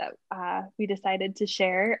that we decided to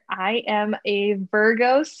share. I am a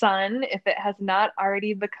Virgo sun, if it has not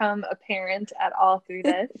already become apparent at all through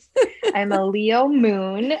this. I'm a Leo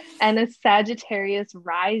moon and a Sagittarius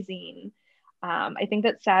rising. I think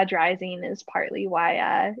that Sag rising is partly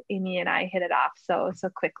why Amy and I hit it off so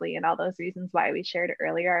quickly, and all those reasons why we shared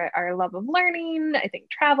earlier. Our love of learning. I think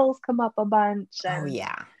travels come up a bunch. And,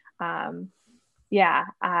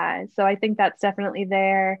 so I think that's definitely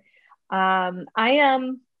there. I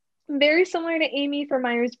am very similar to Amy for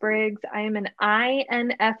Myers-Briggs. I am an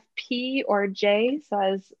INFP or J. So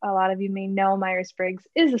as a lot of you may know, Myers-Briggs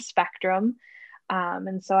is a spectrum.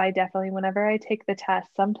 And so I definitely, whenever I take the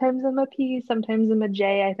test, sometimes I'm a P, sometimes I'm a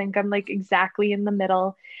J. I think I'm like exactly in the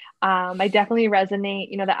middle. I definitely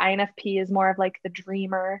resonate. The INFP is more of like the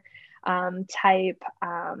dreamer type.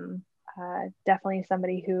 Definitely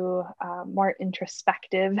somebody who more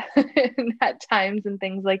introspective at times and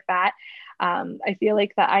things like that. I feel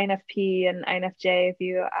like the INFP and INFJ, if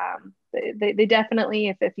you they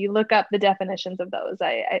definitely, if you look up the definitions of those,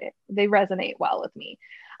 they resonate well with me.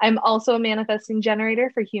 I'm also a manifesting generator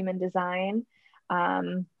for human design.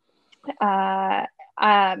 My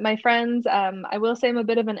friends, I will say I'm a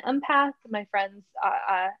bit of an empath. My friends,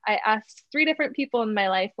 I asked 3 different people in my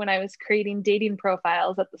life when I was creating dating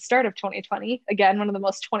profiles at the start of 2020. Again, one of the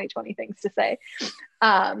most 2020 things to say.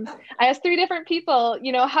 I asked 3 different people,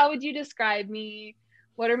 how would you describe me?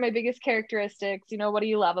 What are my biggest characteristics? What do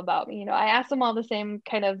you love about me? I asked them all the same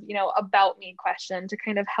kind of, about me question to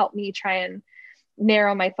kind of help me try and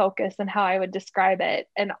narrow my focus and how I would describe it.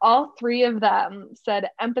 And all 3 of them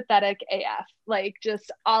said empathetic AF, like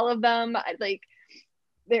just all of them, like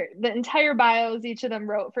the entire bios each of them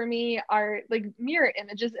wrote for me are like mirror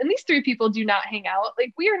images. And these 3 people do not hang out.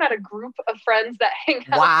 Like we are not a group of friends that hang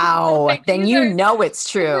out. Wow. Like, then it's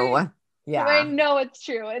true. Yeah, I know it's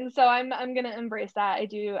true. And so I'm going to embrace that. I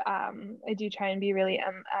do try and be really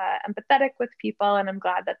empathetic with people. And I'm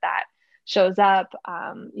glad that shows up.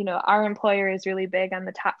 Our employer is really big on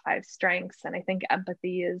the top 5 strengths. And I think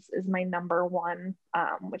empathy is my number 1,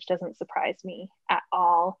 which doesn't surprise me at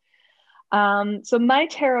all. So my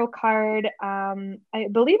tarot card, I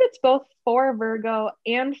believe it's both for Virgo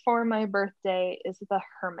and for my birthday, is the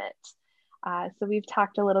Hermit. So we've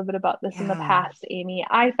talked a little bit about this in the past, Amy.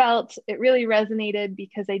 I felt it really resonated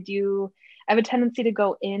because I have a tendency to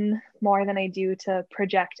go in more than I do to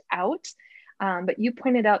project out. But you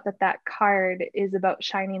pointed out that card is about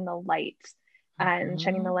shining the light and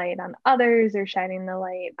shining the light on others or shining the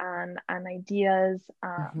light on ideas.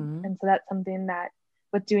 And so that's something that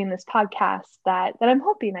with doing this podcast that I'm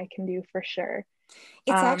hoping I can do for sure.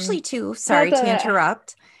 It's actually too, sorry to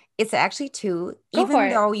interrupt. It's actually too, even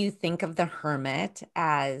though you think of the Hermit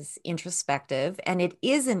as introspective, and it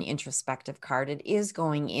is an introspective card, it is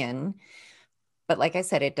going in, but like I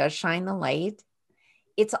said, it does shine the light.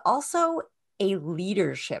 It's also a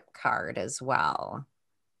leadership card as well.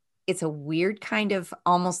 It's a weird kind of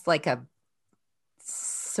almost like a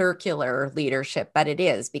circular leadership, but it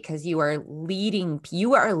is because you are leading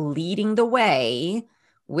the way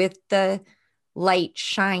with the light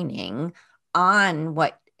shining on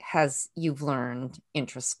what you've learned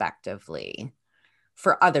introspectively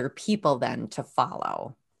for other people then to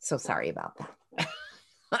follow. So sorry about that.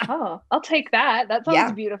 Oh, I'll take that. That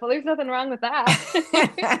sounds beautiful. There's nothing wrong with that.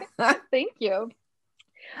 Thank you.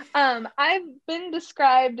 I've been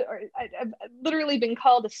described, or I've literally been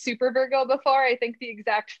called a super Virgo before. I think the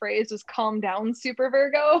exact phrase was calm down, super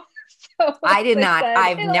Virgo. So I did not.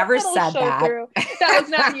 I've never said that. That was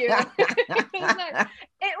not you.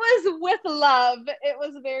 it was with love. It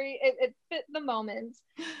was it fit the moment.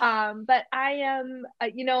 But I am,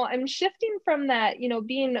 I'm shifting from that,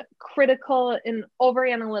 being critical and over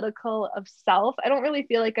analytical of self. I don't really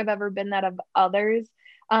feel like I've ever been that of others.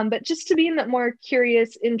 But just to being that more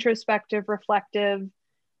curious, introspective, reflective,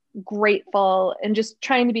 grateful, and just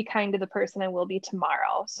trying to be kind to the person I will be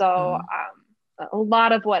tomorrow. So, a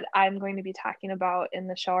lot of what I'm going to be talking about in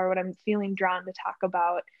the show, or what I'm feeling drawn to talk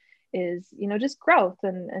about, is just growth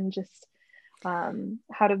and just how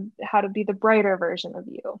to be the brighter version of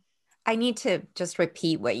you. I need to just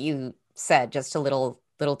repeat what you said just a little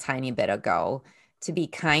tiny bit ago, to be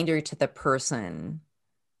kinder to the person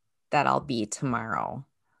that I'll be tomorrow.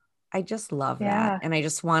 I just love that. And I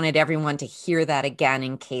just wanted everyone to hear that again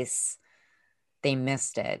in case they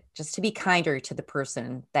missed it, just to be kinder to the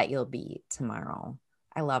person that you'll be tomorrow.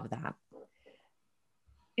 I love that.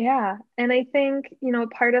 Yeah. And I think,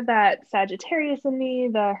 part of that Sagittarius in me,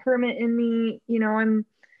 the hermit in me,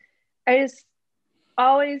 I just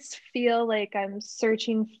always feel like I'm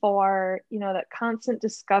searching for, that constant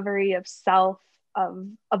discovery of self,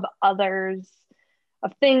 of others,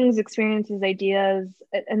 of things, experiences, ideas,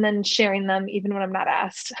 and then sharing them even when I'm not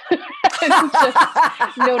asked. And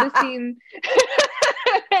just noticing.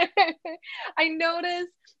 I notice,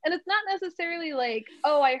 and it's not necessarily like,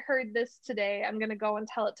 oh, I heard this today, I'm going to go and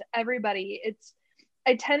tell it to everybody.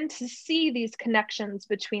 I tend to see these connections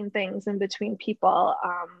between things and between people.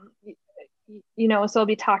 So I'll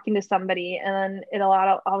be talking to somebody, and then it'll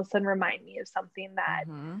all of a sudden remind me of something that,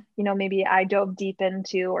 maybe I dove deep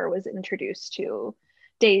into or was introduced to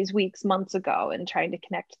days, weeks, months ago, and trying to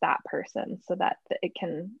connect that person so that it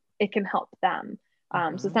can help them.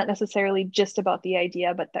 So it's not necessarily just about the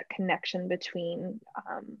idea, but that connection between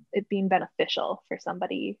it being beneficial for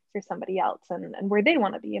somebody else, and where they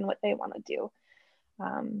want to be and what they want to do.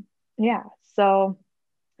 So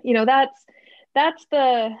that's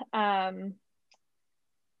the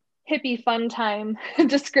hippie fun time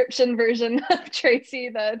description version of Tracy,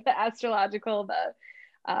 the astrological,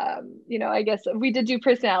 I guess we did do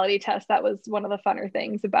personality tests. That was one of the funner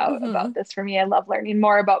things about this for me. I love learning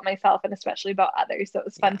more about myself and especially about others. So it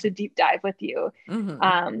was fun to deep dive with you.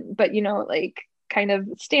 But like kind of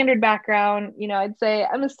standard background, I'd say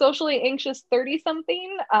I'm a socially anxious 30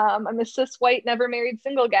 something. I'm a cis white, never married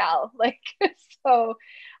single gal. So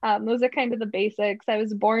those are kind of the basics. I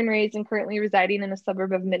was born, raised, and currently residing in a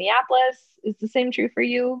suburb of Minneapolis. Is the same true for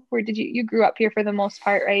you? Where did you grew up here for the most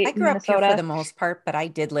part, right? I grew up here for the most part, but I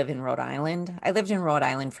did live in Rhode Island. I lived in Rhode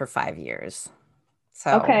Island for 5 years.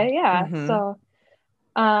 So, okay. Yeah. So,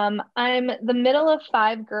 I'm the middle of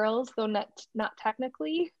 5 girls, though not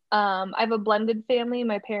technically. I have a blended family.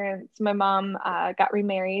 My mom got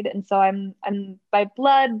remarried, and so I'm by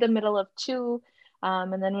blood the middle of 2.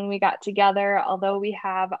 And then when we got together, although we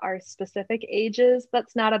have our specific ages,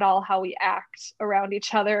 that's not at all how we act around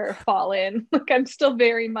each other or fall in. Like, I'm still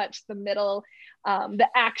very much the middle. The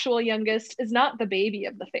actual youngest is not the baby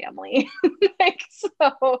of the family. I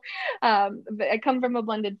come from a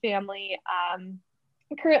blended family.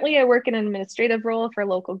 Currently, I work in an administrative role for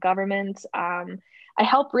local government. I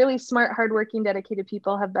help really smart, hardworking, dedicated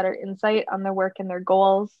people have better insight on their work and their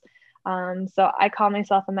goals. So I call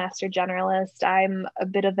myself a master generalist. I'm a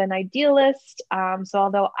bit of an idealist. So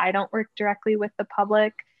although I don't work directly with the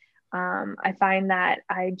public, I find that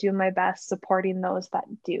I do my best supporting those that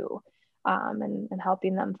do, and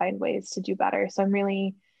helping them find ways to do better. So I'm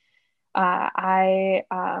really,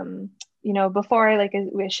 before, like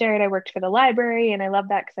we shared, I worked for the library, and I love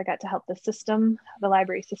that because I got to help the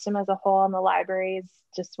library system as a whole. And the library is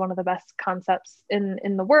just one of the best concepts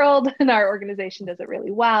in the world, and our organization does it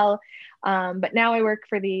really well. But now I work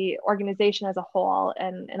for the organization as a whole,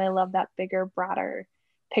 and I love that bigger, broader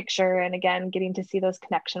picture. And again, getting to see those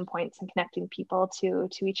connection points and connecting people to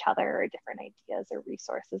each other, or different ideas or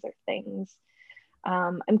resources or things.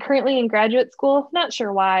 I'm currently in graduate school. Not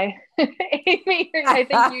sure why. Amy, I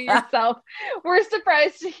think you yourself were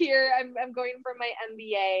surprised to hear I'm going for my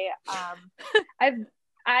MBA.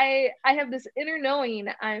 I have this inner knowing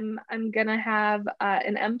I'm gonna have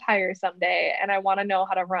an empire someday, and I want to know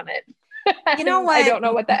how to run it. You know what? I don't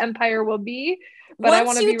know what the empire will be, but once I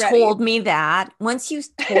want to be ready. Once you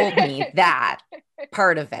told me that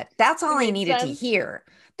part of it, that's all I needed to hear.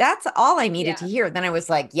 That's all I needed to hear. Then I was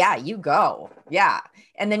like, yeah, you go. Yeah.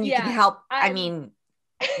 And then you can help.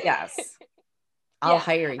 Yes, I'll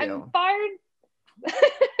hire you.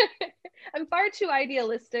 I'm far too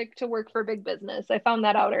idealistic to work for big business. I found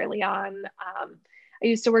that out early on. I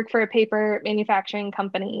used to work for a paper manufacturing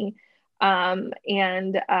company. And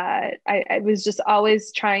I was just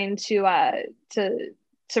always trying to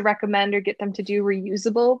to recommend or get them to do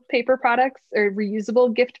reusable paper products or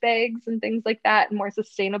reusable gift bags and things like that, and more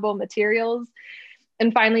sustainable materials.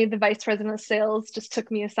 And finally, the vice president of sales just took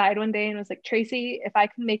me aside one day and was like, Tracy, if I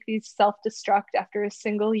can make these self-destruct after a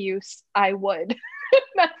single use, I would.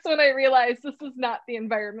 That's when I realized this is not the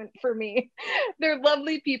environment for me. They're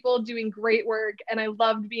lovely people doing great work, and I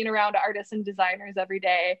loved being around artists and designers every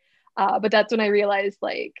day. But that's when I realized,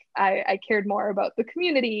 like, I cared more about the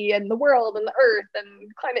community and the world and the earth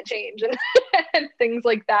and climate change and, and things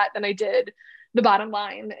like that than I did the bottom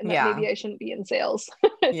line, and that maybe I shouldn't be in sales.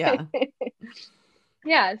 Yeah.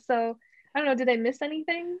 Yeah. So I don't know. Did I miss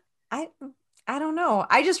anything? I don't know.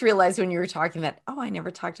 I just realized when you were talking that, oh, I never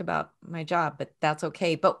talked about my job, but that's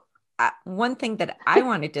okay. But one thing that I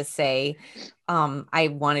wanted to say, I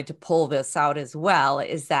wanted to pull this out as well,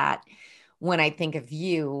 is that when I think of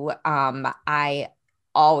you, I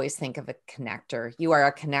always think of a connector. You are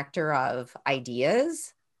a connector of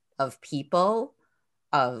ideas, of people,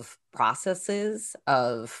 of processes,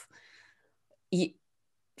 of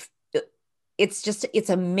it's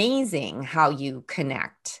amazing how you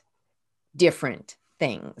connect different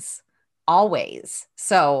things always.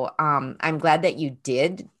 So I'm glad that you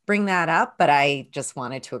did bring that up, but I just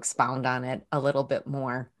wanted to expound on it a little bit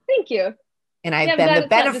more. Thank you. And I've been the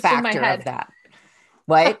benefactor of that.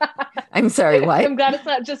 What? I'm sorry, what? I'm glad it's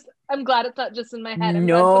not just in my head. I'm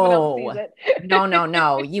no. glad someone else sees it.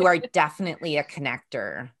 No. You are definitely a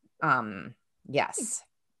connector. Yes.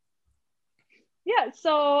 Yeah.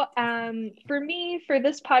 So for me, for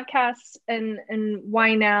this podcast and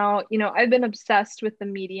Why Now, you know, I've been obsessed with the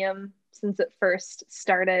medium since it first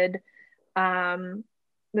started.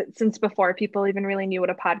 Since before people even really knew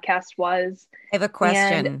what a podcast was. I have a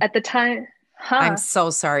question. And at the time, I'm so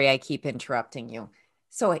sorry I keep interrupting you.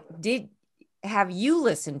 So have you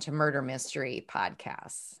listened to murder mystery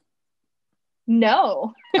podcasts?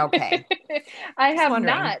 No. Okay. I have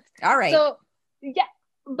not. All right. So yeah,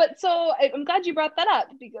 but so I'm glad you brought that up,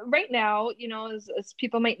 because right now, you know, as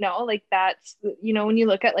people might know, like that's, you know, when you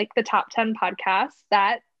look at like the top 10 podcasts,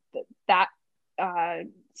 that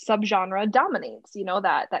subgenre dominates, you know,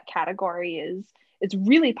 that category is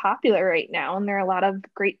really popular right now. And there are a lot of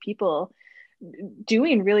great people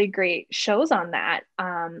doing really great shows on that.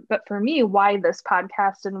 But for me, why this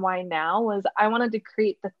podcast and why now was I wanted to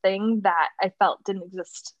create the thing that I felt didn't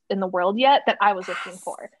exist in the world yet that I was looking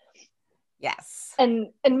for. Yes. And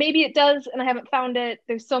maybe it does, and I haven't found it.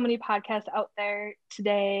 There's so many podcasts out there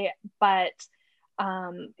today, but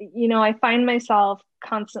you know, I find myself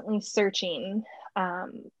constantly searching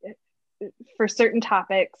for certain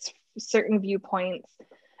topics, certain viewpoints,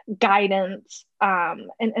 guidance, and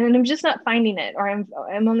I'm just not finding it, or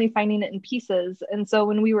I'm only finding it in pieces. And so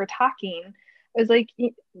when we were talking, I was like,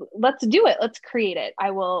 let's do it. Let's create it.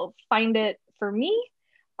 I will find it for me.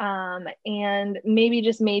 And maybe,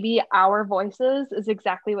 just maybe, our voices is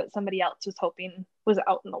exactly what somebody else was hoping was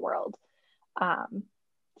out in the world.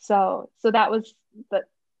 So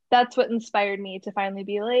that's what inspired me to finally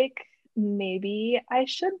be like, maybe I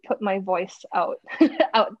should put my voice out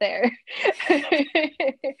there.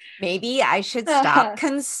 Maybe I should stop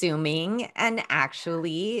consuming and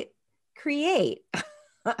actually create.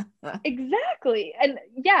 Exactly. And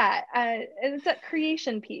yeah, and it's that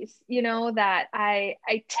creation piece, you know, that I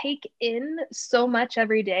take in so much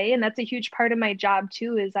every day. And that's a huge part of my job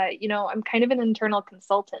too, is you know, I'm kind of an internal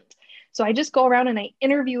consultant. So I just go around and I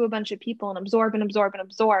interview a bunch of people and absorb and absorb and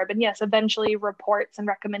absorb. And yes, eventually reports and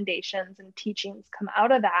recommendations and teachings come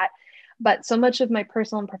out of that. But so much of my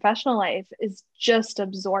personal and professional life is just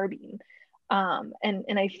absorbing.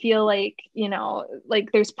 And I feel like, you know,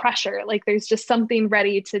 like there's pressure, like there's just something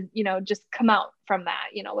ready to, you know, just come out from that,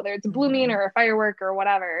 you know, whether it's blooming or a firework or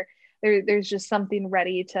whatever, there's just something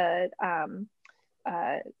ready to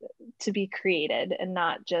be created, and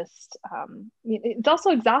not just, it's also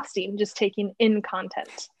exhausting just taking in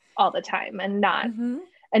content all the time and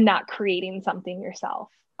not creating something yourself.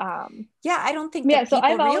 Yeah, I don't think that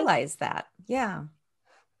people realize that. Yeah.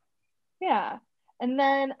 Yeah. And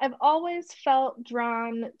then I've always felt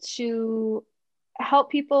drawn to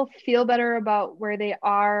help people feel better about where they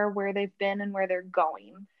are, where they've been, and where they're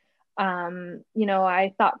going. You know,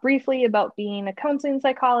 I thought briefly about being a counseling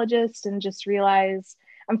psychologist and just realized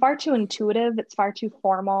I'm far too intuitive. It's far too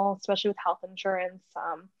formal, especially with health insurance.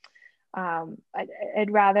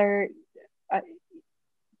 I'd rather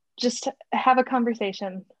just have a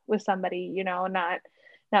conversation with somebody, you know, not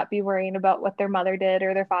be worrying about what their mother did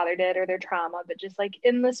or their father did or their trauma, but just like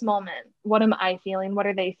in this moment, what am I feeling? What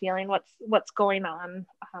are they feeling? What's going on?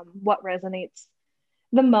 What resonates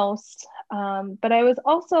the most? But I was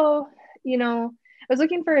also, you know, was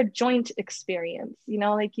looking for a joint experience,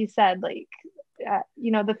 like you said, like,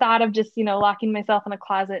 the thought of just, locking myself in a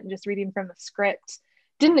closet and just reading from the script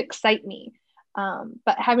didn't excite me.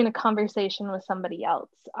 But having a conversation with somebody else,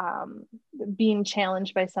 being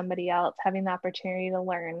challenged by somebody else, having the opportunity to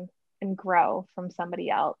learn and grow from somebody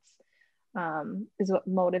else, is what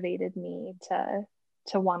motivated me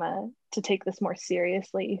to want to take this more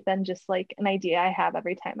seriously than just like an idea I have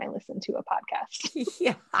every time I listen to a podcast.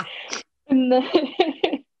 Yeah.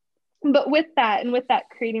 But with that,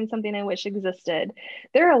 creating something I wish existed,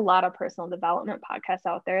 there are a lot of personal development podcasts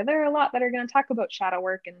out there. There are a lot that are going to talk about shadow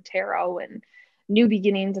work and tarot and new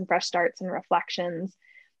beginnings and fresh starts and reflections.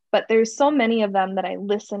 But there's so many of them that I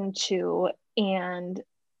listen to and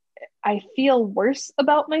I feel worse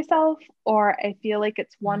about myself, or I feel like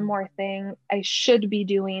it's one more thing I should be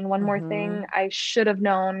doing, one more thing I should have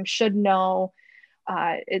known, should know,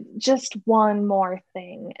 just one more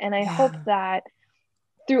thing. And I hope that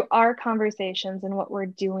through our conversations and what we're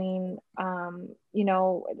doing,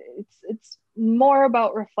 it's more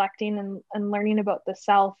about reflecting and learning about the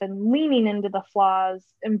self and leaning into the flaws,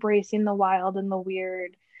 embracing the wild and the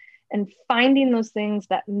weird, and finding those things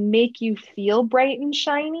that make you feel bright and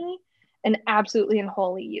shiny and absolutely and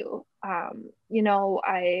wholly you. I've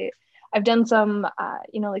done some,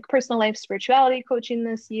 like personal life spirituality coaching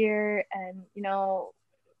this year. And,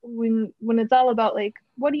 when it's all about like,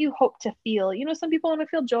 what do you hope to feel? Some people want to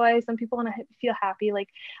feel joy. Some people want to feel happy. Like,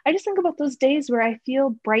 I just think about those days where I feel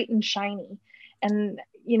bright and shiny. And,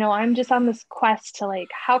 I'm just on this quest to like,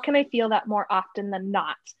 how can I feel that more often than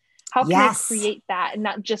not? How can I create that and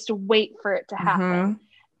not just wait for it to happen?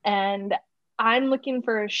 And I'm looking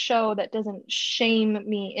for a show that doesn't shame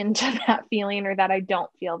me into that feeling, or that I don't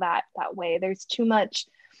feel that way. There's too much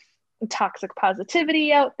toxic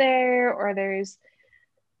positivity out there, or there's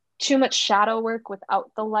too much shadow work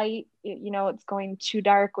without the light. It's going too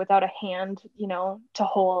dark without a hand, to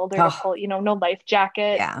hold or to pull, no life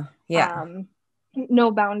jacket.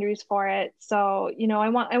 No boundaries for it. So, I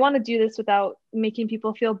want to do this without making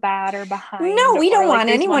people feel bad or behind. No, we don't want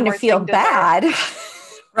anyone to feel bad.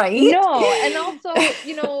 Right? No. And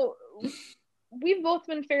also, we've both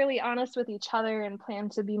been fairly honest with each other and plan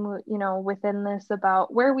to be, within this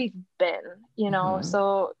about where we've been,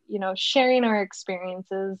 so, sharing our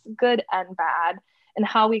experiences, good and bad, and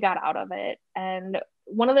how we got out of it. And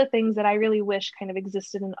one of the things that I really wish kind of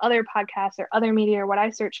existed in other podcasts or other media, or what I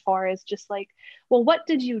search for, is just like, well, what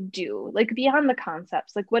did you do? Like, beyond the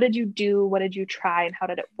concepts, like, what did you do? What did you try? And how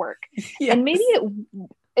did it work? Yes. And maybe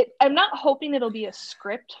I'm not hoping it'll be a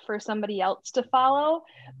script for somebody else to follow,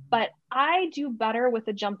 but I do better with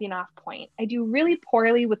a jumping off point. I do really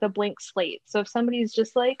poorly with a blank slate. So if somebody's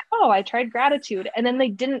just like, oh, I tried gratitude, and then they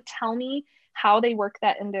didn't tell me how they work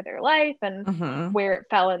that into their life and where it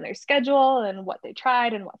fell in their schedule and what they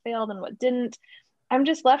tried and what failed and what didn't, I'm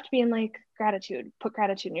just left being like, gratitude, put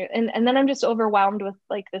gratitude in your, and then I'm just overwhelmed with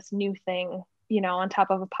like this new thing, on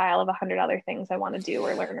top of a pile of 100 other things I want to do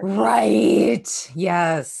or learn. Right.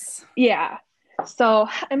 Yes. Yeah. So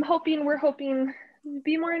we're hoping to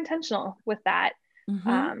be more intentional with that.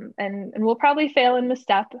 And we'll probably fail and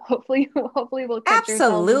misstep. Hopefully we'll catch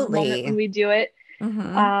ourselves in the moment when we do it.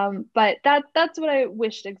 But that's what I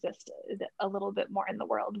wished existed a little bit more in the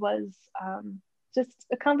world, was just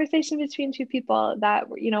a conversation between two people that,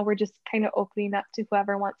 we're just kind of opening up to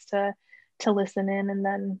whoever wants to listen in,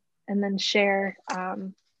 and then share,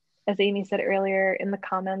 as Amy said earlier, in the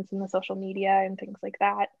comments and the social media and things like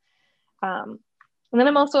that. And then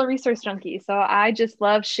I'm also a resource junkie. So I just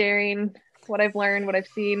love sharing what I've learned, what I've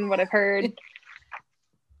seen, what I've heard,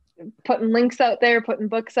 putting links out there, putting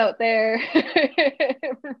books out there,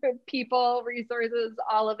 people, resources,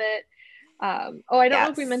 all of it. I don't know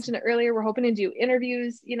if we mentioned it earlier. We're hoping to do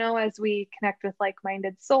interviews, as we connect with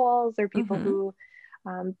like-minded souls or people who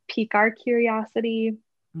pique our curiosity.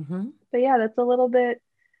 But yeah, that's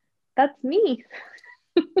me.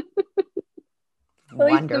 At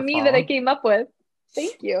least the me that I came up with.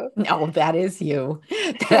 Thank you. No, that is you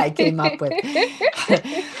that I came up with.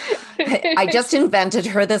 I just invented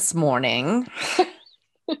her this morning.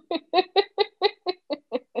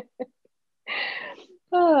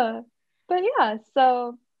 But yeah,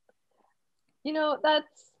 so,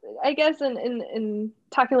 that's, I guess, in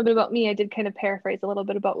talking a little bit about me, I did kind of paraphrase a little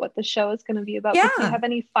bit about what the show is going to be about. Yeah. But do you have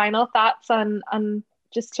any final thoughts on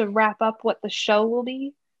just to wrap up what the show will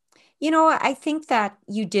be? I think that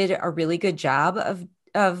you did a really good job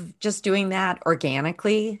of just doing that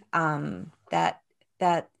organically. That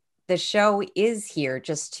the show is here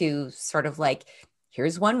just to sort of like,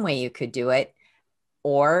 here's one way you could do it,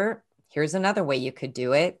 or here's another way you could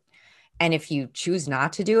do it. And if you choose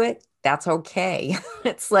not to do it, that's okay.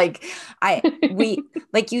 It's like,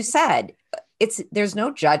 like you said, there's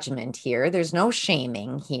no judgment here. There's no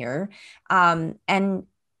shaming here. And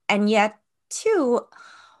yet too,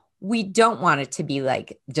 we don't want it to be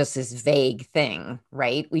like just this vague thing,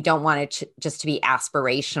 right? We don't want it just to be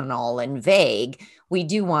aspirational and vague. We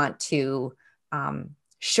do want to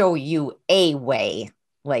show you a way,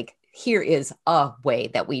 like here is a way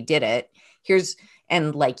that we did it.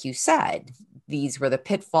 And like you said, these were the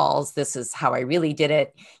pitfalls. This is how I really did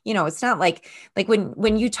it. It's not like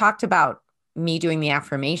when you talked about me doing the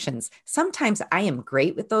affirmations, sometimes I am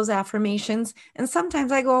great with those affirmations. And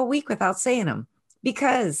sometimes I go a week without saying them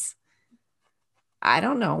because I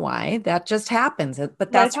don't know why that just happens,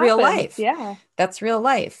 but that's real life. Yeah. That's real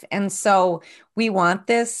life. And so we want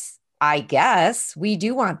this, I guess we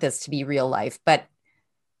do want this to be real life, but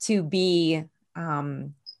to be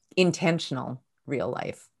intentional real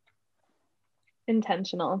life.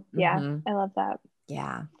 Intentional. Yeah. Mm-hmm. I love that.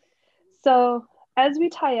 Yeah. So as we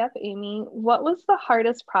tie up, Amy, what was the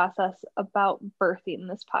hardest process about birthing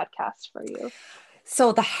this podcast for you?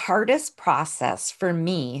 So the hardest process for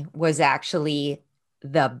me was actually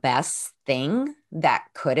the best thing that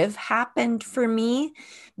could have happened for me,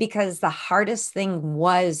 because the hardest thing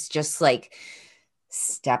was just like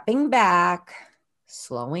stepping back,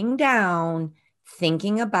 slowing down,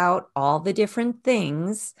 thinking about all the different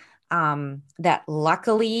things that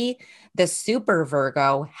luckily the super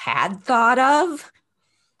Virgo had thought of.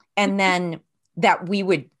 And then that we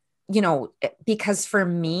would, because for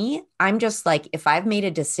me, I'm just like, if I've made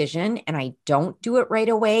a decision and I don't do it right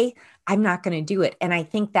away, I'm not going to do it. And I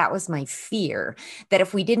think that was my fear, that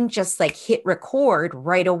if we didn't just like hit record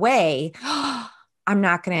right away, I'm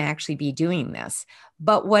not going to actually be doing this.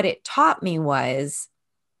 But what it taught me was,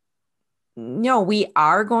 no, we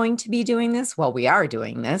are going to be doing this. Well, we are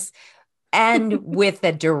doing this. And with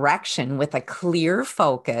a direction, with a clear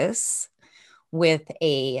focus, with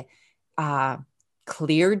a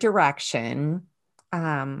clear direction.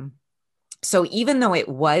 So even though it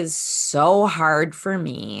was so hard for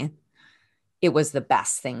me, it was the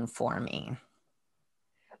best thing for me.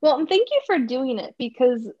 Well, and thank you for doing it,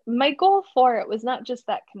 because my goal for it was not just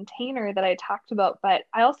that container that I talked about, but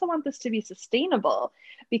I also want this to be sustainable,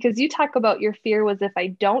 because you talk about your fear was if I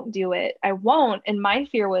don't do it, I won't. And my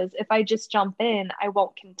fear was if I just jump in, I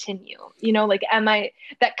won't continue. Like, am I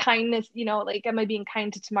that kindness, like, am I being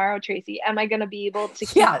kind to tomorrow, Tracy? Am I going to be able to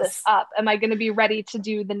keep this up? Am I going to be ready to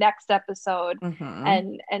do the next episode?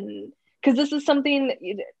 Mm-hmm. And because this is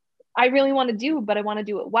something I really want to do, but I want to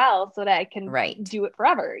do it well so that I can do it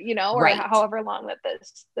forever, or however long that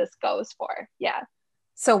this goes for. Yeah.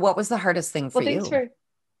 So what was the hardest thing for you?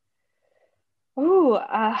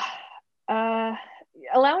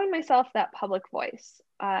 Allowing myself that public voice,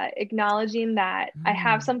 acknowledging that I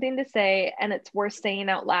have something to say and it's worth saying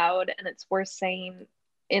out loud and it's worth saying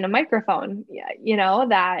in a microphone. Yeah,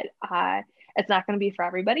 that it's not going to be for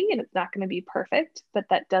everybody and it's not going to be perfect, but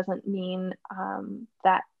that doesn't mean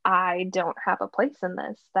that I don't have a place in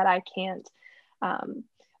this, that I can't.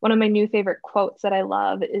 One of my new favorite quotes that I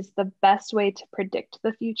love is, the best way to predict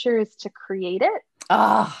the future is to create it.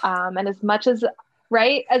 And as much as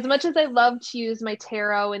I love to use my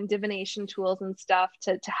tarot and divination tools and stuff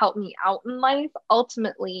to help me out in life,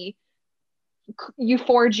 ultimately you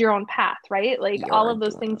forge your own path, right? Like, all of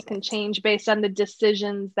those things can change based on the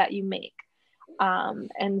decisions that you make.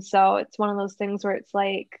 And so it's one of those things where it's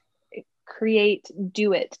like, create,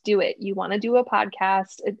 do it. You want to do a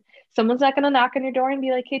podcast. Someone's not going to knock on your door and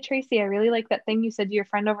be like, hey, Tracy, I really like that thing you said to your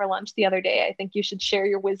friend over lunch the other day. I think you should share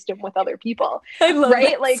your wisdom with other people. I love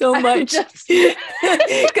that like, so much.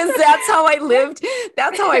 Because that's how I lived.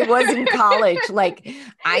 That's how I was in college. Like,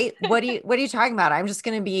 what are you talking about? I'm just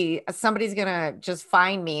going to somebody's going to just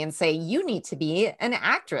find me and say, you need to be an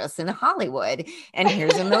actress in Hollywood and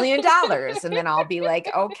here's $1 million. And then I'll be like,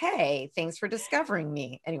 okay, thanks for discovering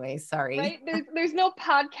me. Anyway, sorry. Right? There's no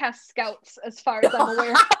podcast scouts as far as I'm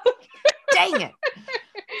aware of. Dang it.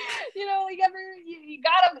 Like you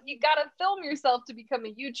gotta film yourself to become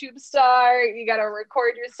a YouTube star. You gotta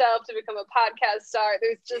record yourself to become a podcast star.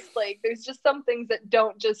 There's just some things that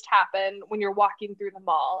don't just happen when you're walking through the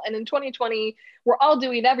mall. And in 2020, we're all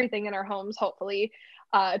doing everything in our homes, hopefully,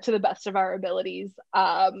 to the best of our abilities.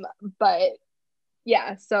 But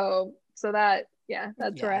yeah, so that, yeah,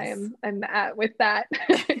 that's where I'm at with that.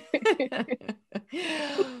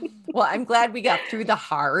 Well, I'm glad we got through the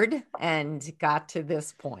hard and got to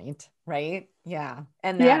this point, right? Yeah.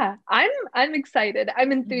 And I'm excited.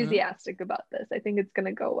 I'm enthusiastic about this. I think it's going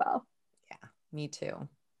to go well. Yeah, me too.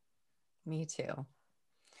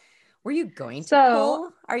 Were you going to So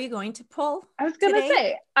pull? Are you going to pull I was gonna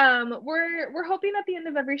today? say, we're hoping at the end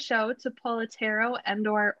of every show to pull a tarot and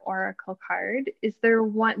or oracle card. Is there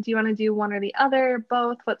one? Do you want to do one or the other?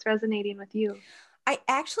 Both? What's resonating with you? I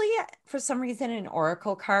actually, for some reason, an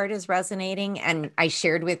oracle card is resonating. And I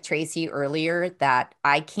shared with Tracy earlier that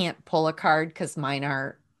I can't pull a card because mine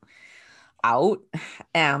are out.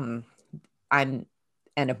 Um, I'm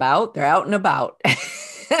and about, they're out and about.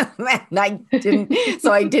 And I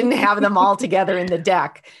didn't have them all together in the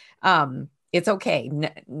deck. It's okay.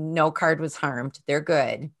 No card was harmed. They're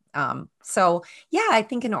good. So yeah, I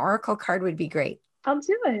think an oracle card would be great. I'll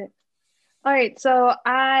do it. All right, so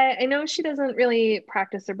I know she doesn't really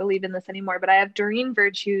practice or believe in this anymore, but I have Doreen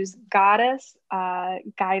Virtue's Goddess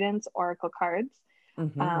Guidance Oracle cards.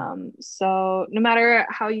 Mhm. So no matter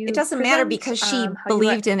how It you doesn't matter present, because she how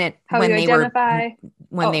believed in it how you identify,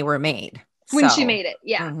 when they oh, were made. when she So, made it,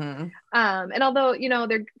 yeah. mhm. And although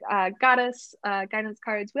they're goddess guidance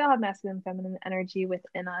cards, we all have masculine and feminine energy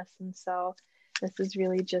within us, and so this is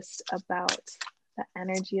really just about the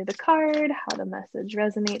energy of the card, how the message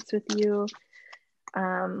resonates with you. I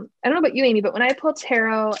don't know about you, Amy, but when I pull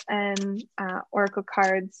tarot and oracle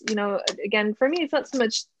cards, again, for me, it's not so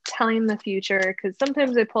much telling the future, because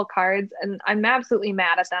sometimes I pull cards and I'm absolutely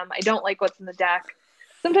mad at them. I don't like what's in the deck.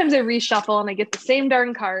 Sometimes I reshuffle and I get the same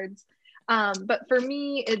darn cards. But for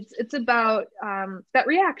me, it's about that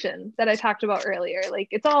reaction that I talked about earlier. Like,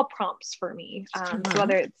 it's all prompts for me. So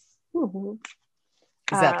whether it's ooh,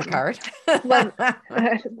 Is that the card? well,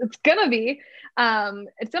 it's gonna be.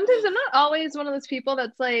 Sometimes I'm not always one of those people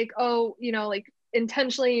that's like, oh, like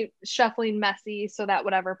intentionally shuffling messy so that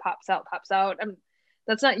whatever pops out, pops out.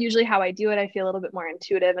 That's not usually how I do it. I feel a little bit more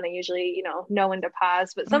intuitive, and I usually, know when to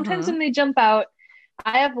pause. But sometimes Mhm. when they jump out,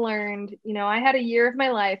 I have learned, I had a year of my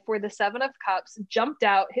life where the Seven of Cups jumped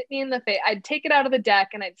out, hit me in the face. I'd take it out of the deck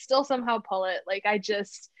and I'd still somehow pull it. Like,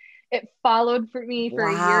 it followed for me for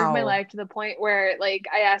a year of my Wow. life, to the point where, like,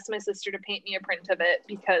 I asked my sister to paint me a print of it,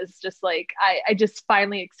 because just like I just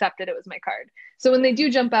finally accepted it was my card. So when they do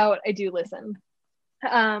jump out, I do listen.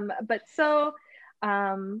 But so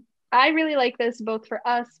I really like this, both for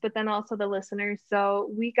us, but then also the listeners. So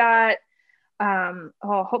we got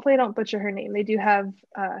hopefully I don't butcher her name. They do have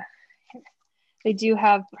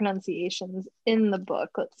pronunciations in the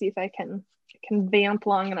book. Let's see if I can vamp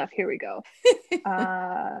long enough. Here we go.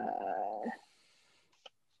 How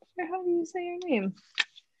do you say your name?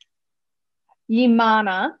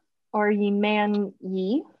 Yimana, or Yiman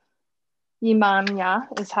Yi. Yimanya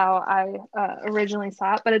is how I originally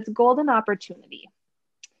saw it, but it's golden opportunity.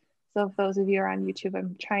 So if those of you are on YouTube,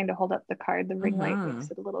 I'm trying to hold up the card. The ring light makes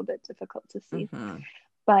it a little bit difficult to see. Mhm.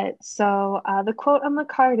 But so the quote on the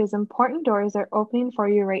card is, important doors are opening for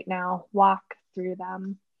you right now. Walk through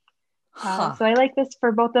them. Huh. So I like this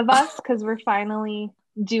for both of us, because we're finally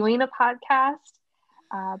doing a podcast.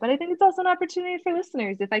 But I think it's also an opportunity for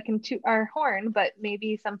listeners, if I can toot our horn, but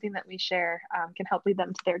maybe something that we share can help lead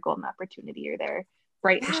them to their golden opportunity or their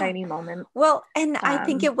bright and Yeah. shiny moment. Well, and I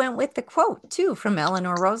think it went with the quote too from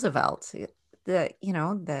Eleanor Roosevelt.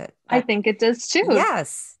 I think it does too.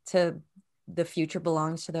 Yes, the future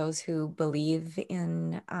belongs to those who believe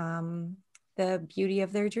in the beauty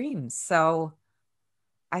of their dreams. So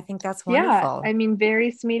I think that's Yeah, wonderful. I mean,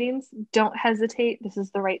 various meetings, don't hesitate. This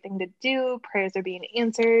is the right thing to do. Prayers are being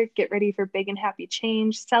answered. Get ready for big and happy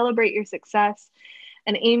change. Celebrate your success.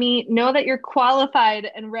 And Amy, know that you're qualified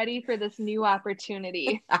and ready for this new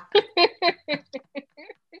opportunity.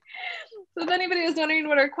 So if anybody was wondering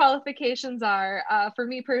what our qualifications are, for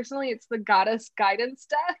me personally, it's the Goddess Guidance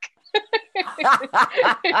deck.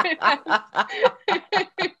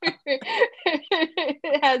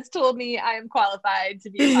 It has told me I am qualified to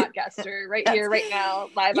be a podcaster right here, right now,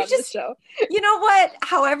 live You on this just, show. you know what?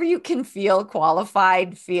 However you can feel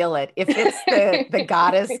qualified, feel it. If it's the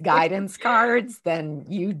goddess guidance cards, then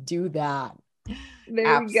you do that.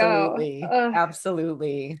 There we go. Absolutely.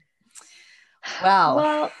 Absolutely. Well,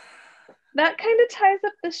 Well, that kind of ties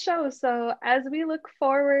up the show. So as we look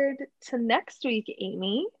forward to next week,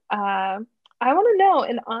 Amy, I want to know,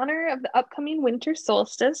 in honor of the upcoming winter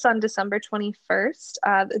solstice on December 21st,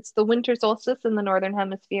 it's the winter solstice in the Northern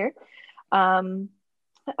Hemisphere. Um,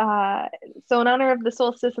 so in honor of the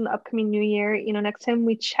solstice and the upcoming new year, next time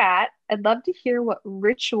we chat, I'd love to hear what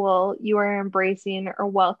ritual you are embracing or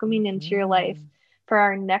welcoming into your life for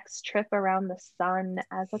our next trip around the sun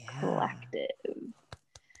as a collective.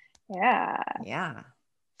 Yeah. Yeah.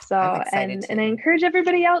 So, I'm excited and I too. encourage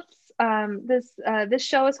everybody else. This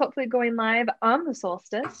show is hopefully going live on the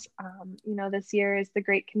solstice. This year is the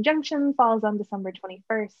Great Conjunction, falls on December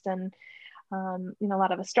 21st, and A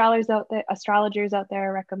lot of astrologers out there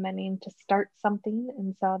are recommending to start something.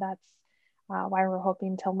 And so that's why we're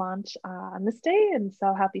hoping to launch on this day. And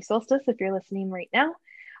so happy solstice if you're listening right now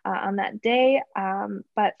on that day.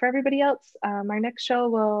 But for everybody else, our next show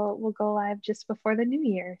will go live just before the new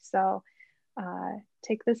year. So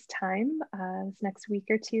take this time, this next week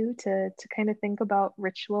or two, to kind of think about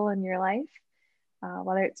ritual in your life,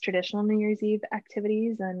 whether it's traditional New Year's Eve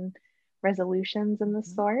activities and resolutions and the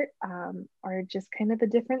sort, or just kind of the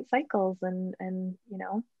different cycles and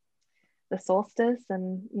the solstice.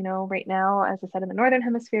 And right now, as I said, in the northern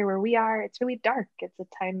hemisphere where we are, it's really dark. It's a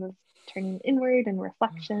time of turning inward and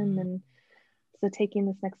reflection. And so taking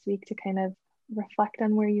this next week to kind of reflect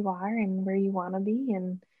on where you are and where you want to be,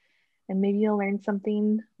 and maybe you'll learn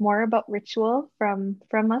something more about ritual from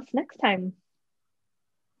us next time.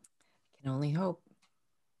 Can only hope.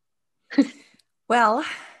 Well,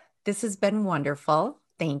 this has been wonderful.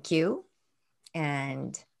 Thank you.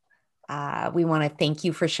 And we want to thank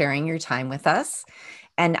you for sharing your time with us.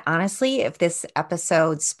 And honestly, if this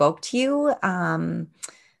episode spoke to you,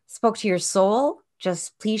 spoke to your soul,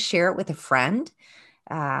 just please share it with a friend.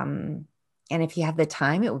 And if you have the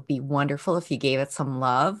time, it would be wonderful if you gave it some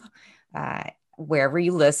love. Wherever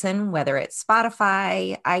you listen, whether it's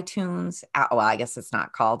Spotify, iTunes, well, I guess it's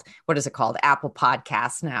not called, what is it called? Apple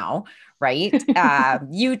Podcasts now, right?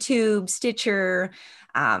 YouTube, Stitcher,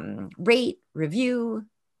 rate, review,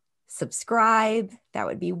 subscribe. That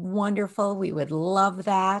would be wonderful. We would love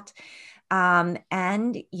that. And,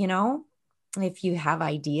 if you have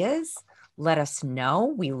ideas, let us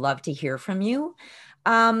know. We love to hear from you.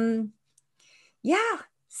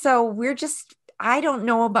 So I don't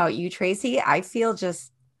know about you, Tracy. I feel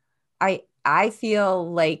I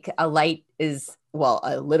feel like a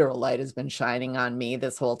literal light has been shining on me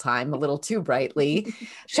this whole time, a little too brightly,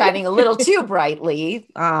 shining a little too brightly,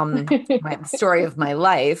 the story of my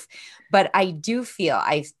life. But I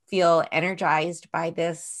feel energized by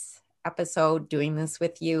this episode, doing this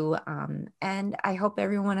with you. And I hope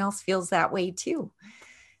everyone else feels that way too.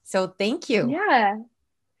 So thank you. Yeah.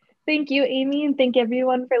 Thank you, Amy, and thank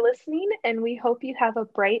everyone for listening. And we hope you have a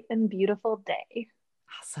bright and beautiful day.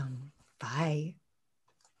 Awesome. Bye.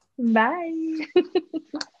 Bye.